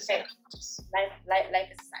 It's a sacrifice. Life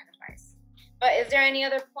is a sacrifice. But is there any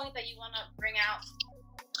other point that you want to bring out?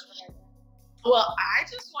 Well, I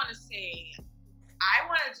just want to say, I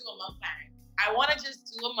want to do a mukbang. I want to just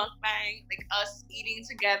do a mukbang, like us eating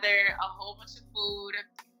together a whole bunch of food,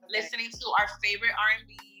 listening to our favorite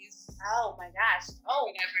R&Bs. Oh my gosh! Oh,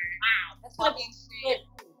 whatever. Wow, that's gonna be good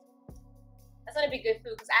food. That's gonna be good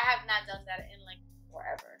food because I have not done that in like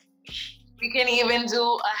forever. We can even do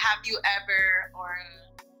a Have You Ever or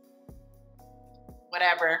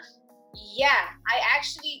whatever. Yeah, I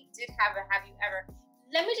actually did have a Have You Ever.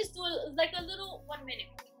 Let me just do like a little 1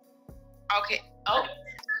 minute. Okay. Oh.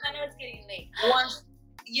 I know it's getting late.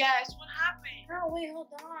 Yes, what happened? Oh, wait, hold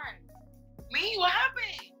on. Me? What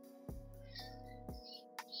happened?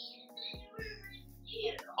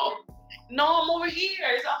 Oh, no, I'm over here.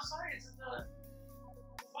 I'm sorry.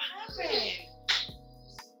 What happened?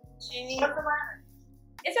 What's the matter?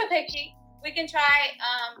 It's okay, Kate. We can try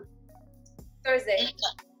Thursday.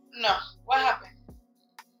 No, what happened?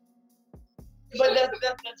 But the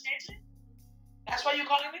tension? That's why you're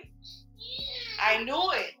calling me? I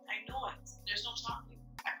knew it. There's no chocolate.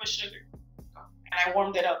 I put sugar. And I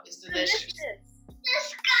warmed it up. It's delicious. Disgusting.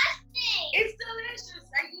 It's delicious.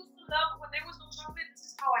 I used to love when there was no chocolate. This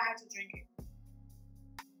is how I had to drink it.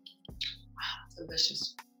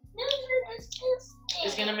 Delicious.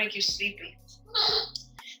 It's gonna make you sleepy.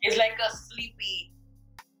 It's like a sleepy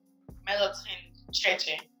melatonin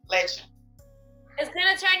leche. It's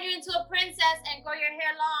gonna turn you into a princess and grow your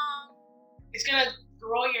hair long. It's gonna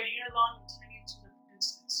grow your hair long and turn you into a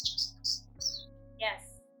princess. Yes.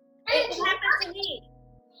 It happened to me.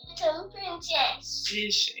 Princess.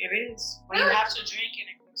 It is. When you have to drink it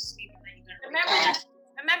and go to sleep, and then you're gonna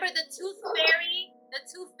remember the tooth fairy. The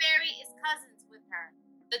tooth fairy is cousins with her.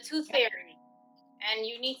 The tooth fairy, and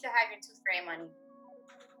you need to have your tooth fairy money.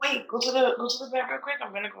 Wait, go to the bed real quick.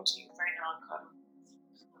 I'm gonna go to you right now and cut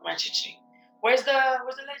my chichi. Where's the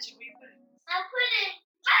leche? Where you put it? I put it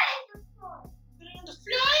right in the floor. Put it on the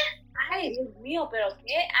floor. Ay, Dios mío, pero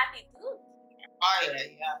qué actitud. Oh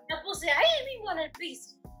yeah. La puse ahí mismo en el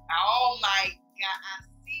piso. Oh my God,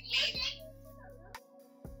 see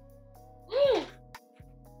me.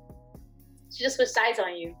 She just switched sides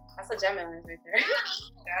on you. That's a Gemini right there.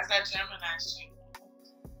 That's that Gemini shit.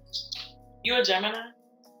 You a Gemini?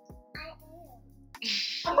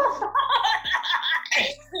 I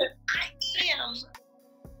am.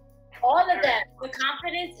 All of them. The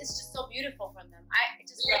confidence is just so beautiful from them. I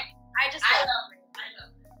just love it. I just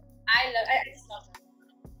love her.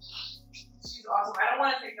 She's awesome. I don't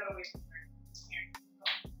want to take that away from her. Here,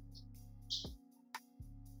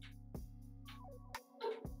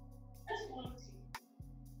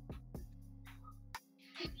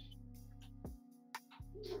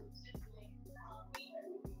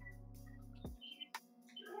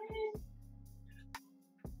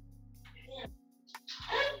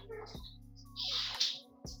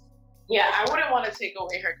 Yeah, I wouldn't want to take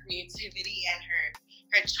away her creativity and her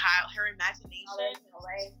imagination.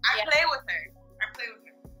 I play with her.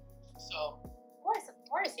 So. Of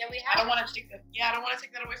course. Yeah, I don't want to take that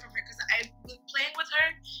away from her because playing with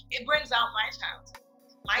her, it brings out my child,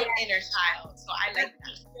 my inner child. So I like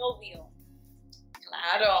that. Jovial.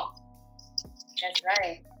 Claro.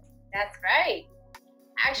 That's right.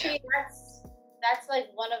 Actually, that's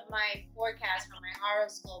like one of my forecasts for my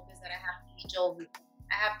horoscope is that I have to be jovial.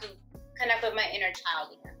 I have to connect with my inner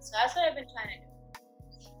child again. So that's what I've been trying to do.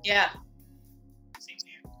 Yeah.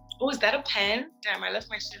 Oh, is that a pen? Damn, I left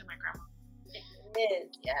my shit in my grandma. It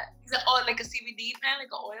is, yeah. Is it like a CBD pen,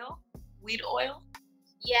 like an oil? Weed oil?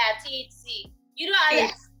 Yeah, THC. You know,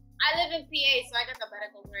 I live in PA, so I got the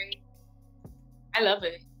medical grade. I love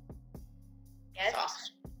it. Yes. That's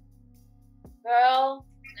awesome. Girl,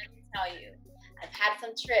 let me tell you, I've had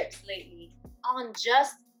some trips lately on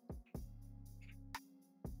just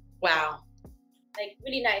wow, like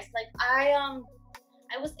really nice. Like I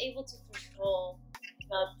was able to control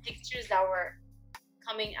the pictures that were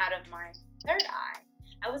coming out of my third eye.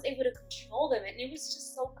 I was able to control them, and it was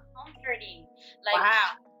just so comforting. Like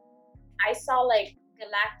wow. I saw like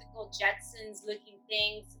galactical Jetsons looking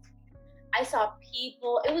things. I saw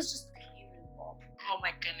people. It was just beautiful. Oh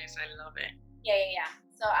my goodness, I love it. Yeah.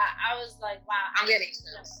 So I was like, wow, I'm getting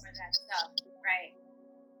chills for that stuff, right?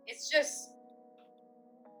 It's just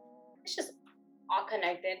all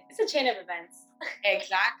connected. It's a chain of events.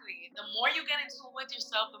 Exactly. The more you get into it with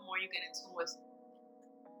yourself, the more you get into it with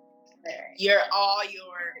your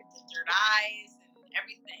third eyes and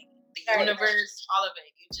everything, the universe, all of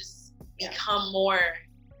it. You just become more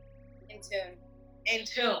in tune. In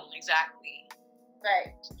tune, exactly.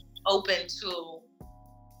 Right. Open to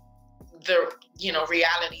the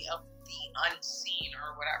reality of the unseen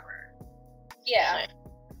or whatever. Yeah. Like,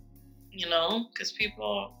 because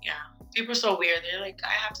people are so weird. They're like,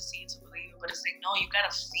 I have to see it to believe it, but it's like, no, you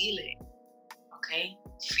gotta feel it. Okay,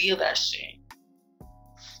 feel that shit.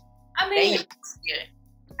 I mean, yeah.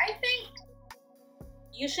 I think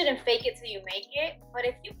you shouldn't fake it till you make it. But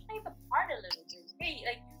if you play the part a little bit,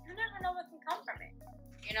 like you never know what can come from it.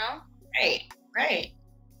 You know? Right.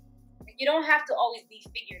 You don't have to always be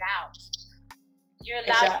figured out. You're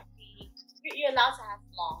allowed you're allowed to have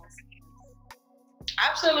flaws.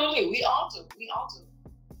 Absolutely, we all do.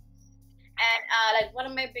 And like one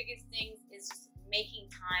of my biggest things is just making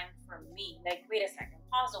time for me. Like, wait a second,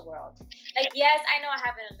 pause the world. Like, yes, I know I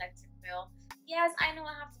have an electric bill. Yes, I know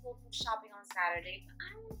I have to go shopping on Saturday, but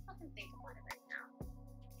I don't want to fucking think about it right now.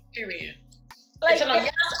 Period. Like, yes,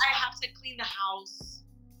 I have to clean the house,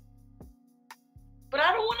 but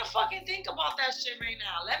I don't want to fucking think about that shit right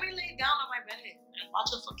now. Let me lay down on my bed and watch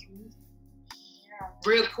a fucking movie. Yeah.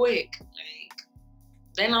 Real quick, like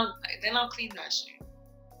then I'll clean that shit.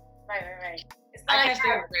 Right. I can't stay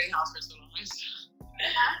in a dirty house for too long.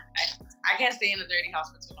 I can't stay in a dirty house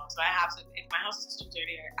for too long, so I have to. If my house is too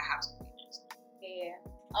dirty, I have to clean it.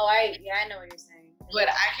 Yeah. Oh, I know what you're saying. But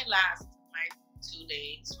I can last my 2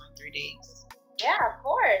 days, my 3 days. Yeah, of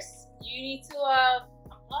course. You need to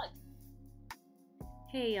unplug.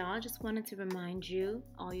 Hey y'all, just wanted to remind you,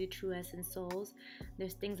 all you true essence souls,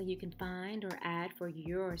 there's things that you can find or add for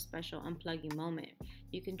your special unplugging moment.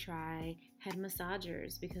 You can try head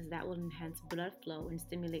massagers because that will enhance blood flow and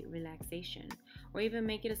stimulate relaxation. Or even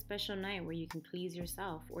make it a special night where you can please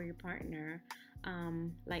yourself or your partner,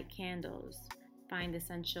 light candles. Find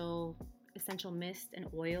essential mist and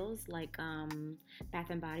oils like Bath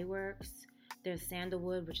and Body Works. There's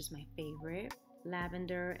sandalwood, which is my favorite.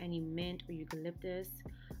 Lavender, any mint or eucalyptus.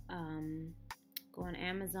 Go on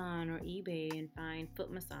Amazon or eBay and find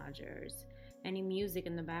foot massagers. Any music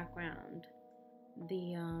in the background.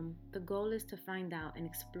 The goal is to find out and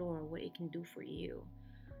explore what it can do for you.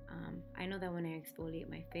 I know that when I exfoliate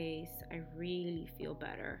my face, I really feel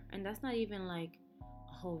better, and that's not even like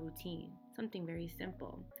a whole routine. Something very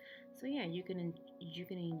simple. So yeah, you can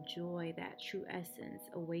enjoy that true essence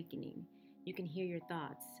awakening. You can hear your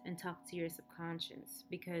thoughts and talk to your subconscious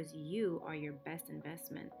because you are your best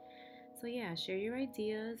investment. So yeah, share your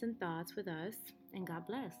ideas and thoughts with us, and God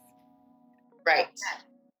bless. Right.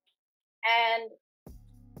 And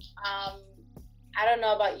I don't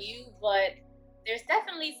know about you, but there's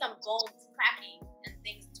definitely some bones cracking and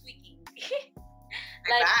things tweaking.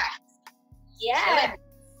 Like, back. Yeah.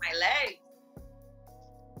 My leg.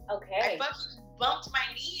 Okay. I fucking bumped my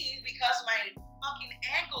knees because my fucking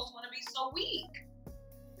ankles want to be so weak.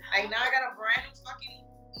 Like, now I got a brand new fucking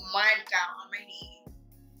mark out on my knee.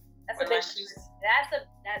 That's a big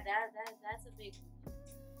one.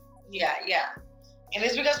 Yeah. And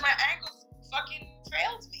it's because my ankles fucking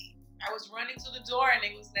trailed me. I was running to the door and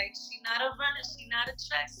it was like, she not a runner, she not a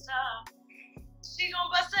track star. She gonna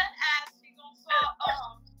bust her ass, she gonna fall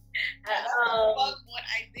off. That's what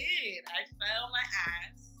I did. I fell on my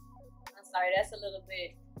ass. I'm sorry, that's a little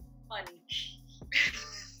bit funny.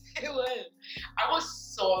 It was. I was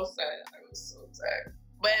so sad.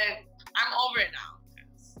 But I'm over it now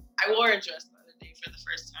because I wore a dress the other day for the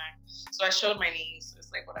first time. So I showed my knees. So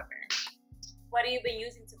it's like, whatever. What have you been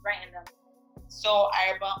using to brighten them? So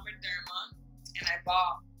I bought Moderna and I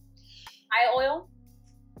bought eye oil.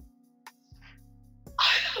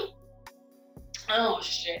 Oh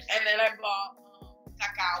shit! And then I bought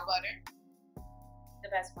cacao butter. The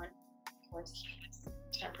best one, of course.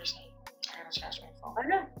 10%. I gotta charge my phone. Oh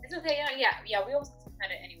no, it's okay. Yeah. We always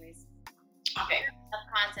edit anyways. Okay. Enough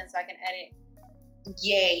content so I can edit.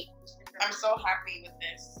 Yay! I'm so happy with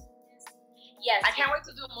this. Yes. I can't wait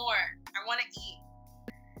to do more. I want to eat.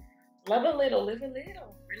 Love a little, live a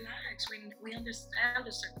little. Relax. We understand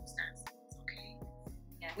the circumstances. Okay.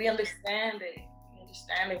 Yeah. We understand it.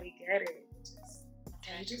 We get it.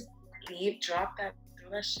 Can you just drop that,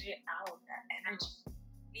 throw that shit out, that energy.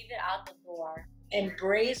 Leave it out the door.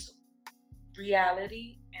 Embrace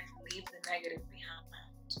reality and leave the negative behind.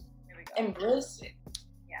 Here we go. Embrace it.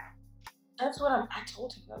 Yeah. That's what I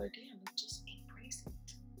told him the other day. I'm like, just embrace it.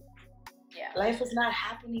 Yeah. Life is not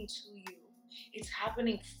happening to you. It's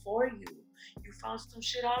happening for you. You found some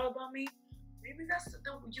shit out about me. Maybe that's the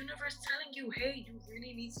universe telling you, hey, you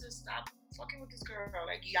really need to stop fucking with this girl.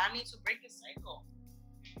 Like, y'all need to break the cycle.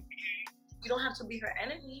 You don't have to be her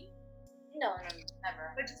enemy. No,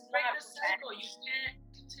 never. But just break the cycle. You can't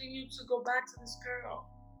continue to go back to this girl.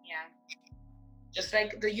 Yeah. Just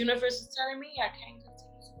like the universe is telling me, I can't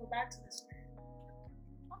continue to go back to this girl.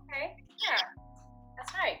 Okay. Yeah.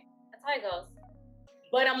 That's right. That's how it goes.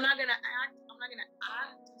 But I'm not gonna act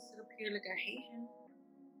and sit up here like I hate him.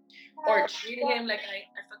 Or treat him like I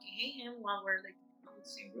fucking hate him while we're like on the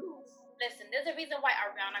same roof. Listen, there's a reason why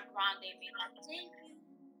Ariana Grande made like, thank you,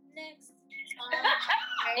 next.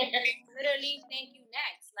 Literally, thank you,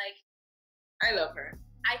 next. Like, I love her.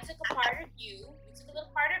 I took a part of you took a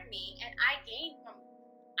little part of me, and I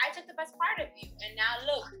took the best part of you. And now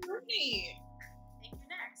look. Absolutely. Thank you,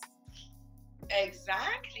 next.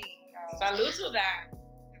 Exactly. Salute to that.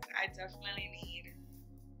 I definitely need.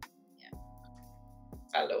 Yeah.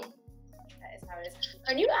 Salute. That is how it is.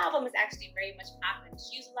 Her new album is actually very much popping.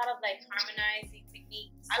 She used a lot of like harmonizing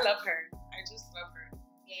techniques. I love her. I just love her.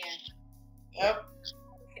 Yeah. Yep.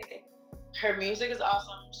 Her music is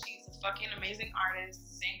awesome. She's a fucking amazing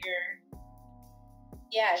artist, singer.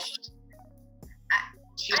 Yes.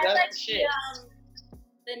 She does like shit.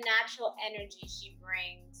 The natural energy she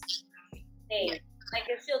brings. Hey, like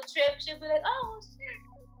if she'll trip, she'll be like, "Oh shit."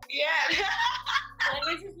 Yeah. And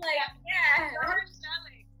it's just like, yeah. So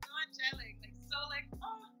angelic, like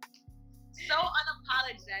so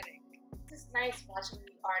unapologetic. It's just nice watching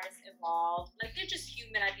the artists evolve. Like they're just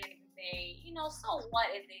human at the end of the day. You know, so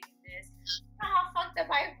what if they do this? You know how fucked up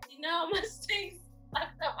much things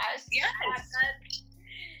fucked up I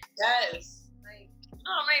Yes. Like,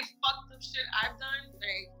 how many fucked up shit I've done?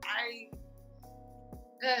 Like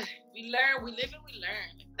we learn, we live and we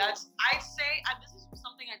learn. That's this is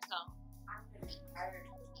something I tell.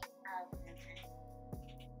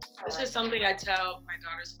 This is something I tell my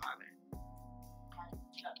daughter's father.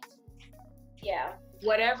 Yeah.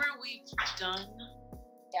 Whatever we've done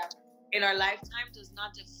in our lifetime does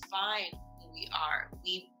not define who we are.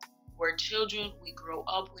 We're children, we grow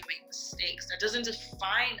up, we make mistakes. That doesn't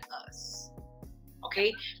define us.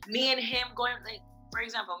 Okay? Me and him going, like, for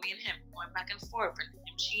example, me and him going back and forth, and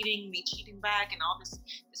him cheating, me cheating back, and all this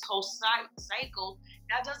whole cycle,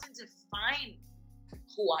 that doesn't define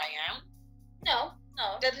who I am. No.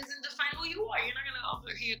 That doesn't define who you are. You're not gonna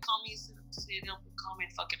over here call me, sit up and call me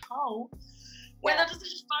a fucking hoe. Well, that doesn't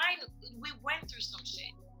define. We went through some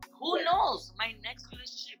shit. Who knows? My next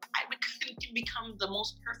relationship, I can become the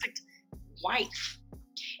most perfect wife,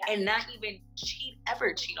 and not even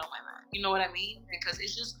ever cheat on my man. You know what I mean? Because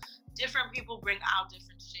it's just different people bring out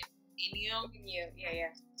different shit in you.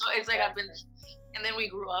 Yeah. So it's like and then we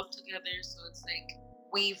grew up together. So it's like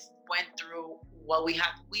we've went through what we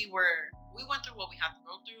had. We went through what we had to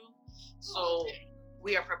go through. So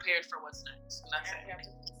we are prepared for what's next. And that's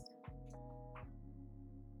it.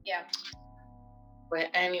 Yeah. But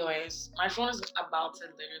anyways, my phone is about to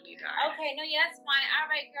literally die. Okay, no, yeah, that's fine. All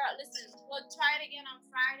right, girl, listen, we'll try it again on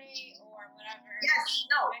Friday or whatever. Yes,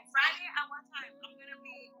 no, Friday at what time? I'm gonna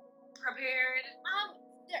be prepared.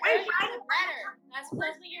 The earlier the better. That's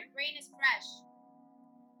when your brain is fresh.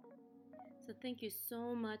 So thank you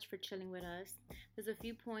so much for chilling with us. There's a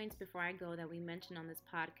few points before I go that we mentioned on this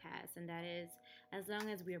podcast, and that is, as long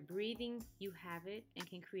as we are breathing, you have it and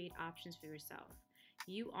can create options for yourself.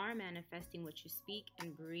 You are manifesting what you speak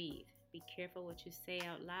and breathe. Be careful what you say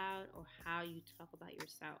out loud or how you talk about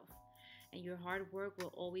yourself. And your hard work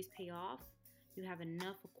will always pay off. You have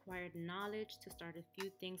enough acquired knowledge to start a few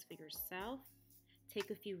things for yourself. Take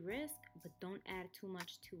a few risks, but don't add too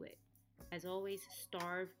much to it. As always,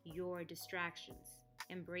 starve your distractions.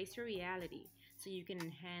 Embrace your reality so you can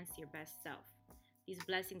enhance your best self. These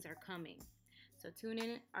blessings are coming. So tune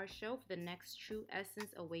in our show for the next True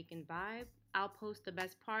Essence Awakened Vibe. I'll post the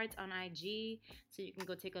best parts on IG so you can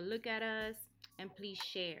go take a look at us. And please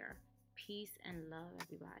share. Peace and love,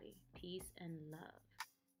 everybody. Peace and love.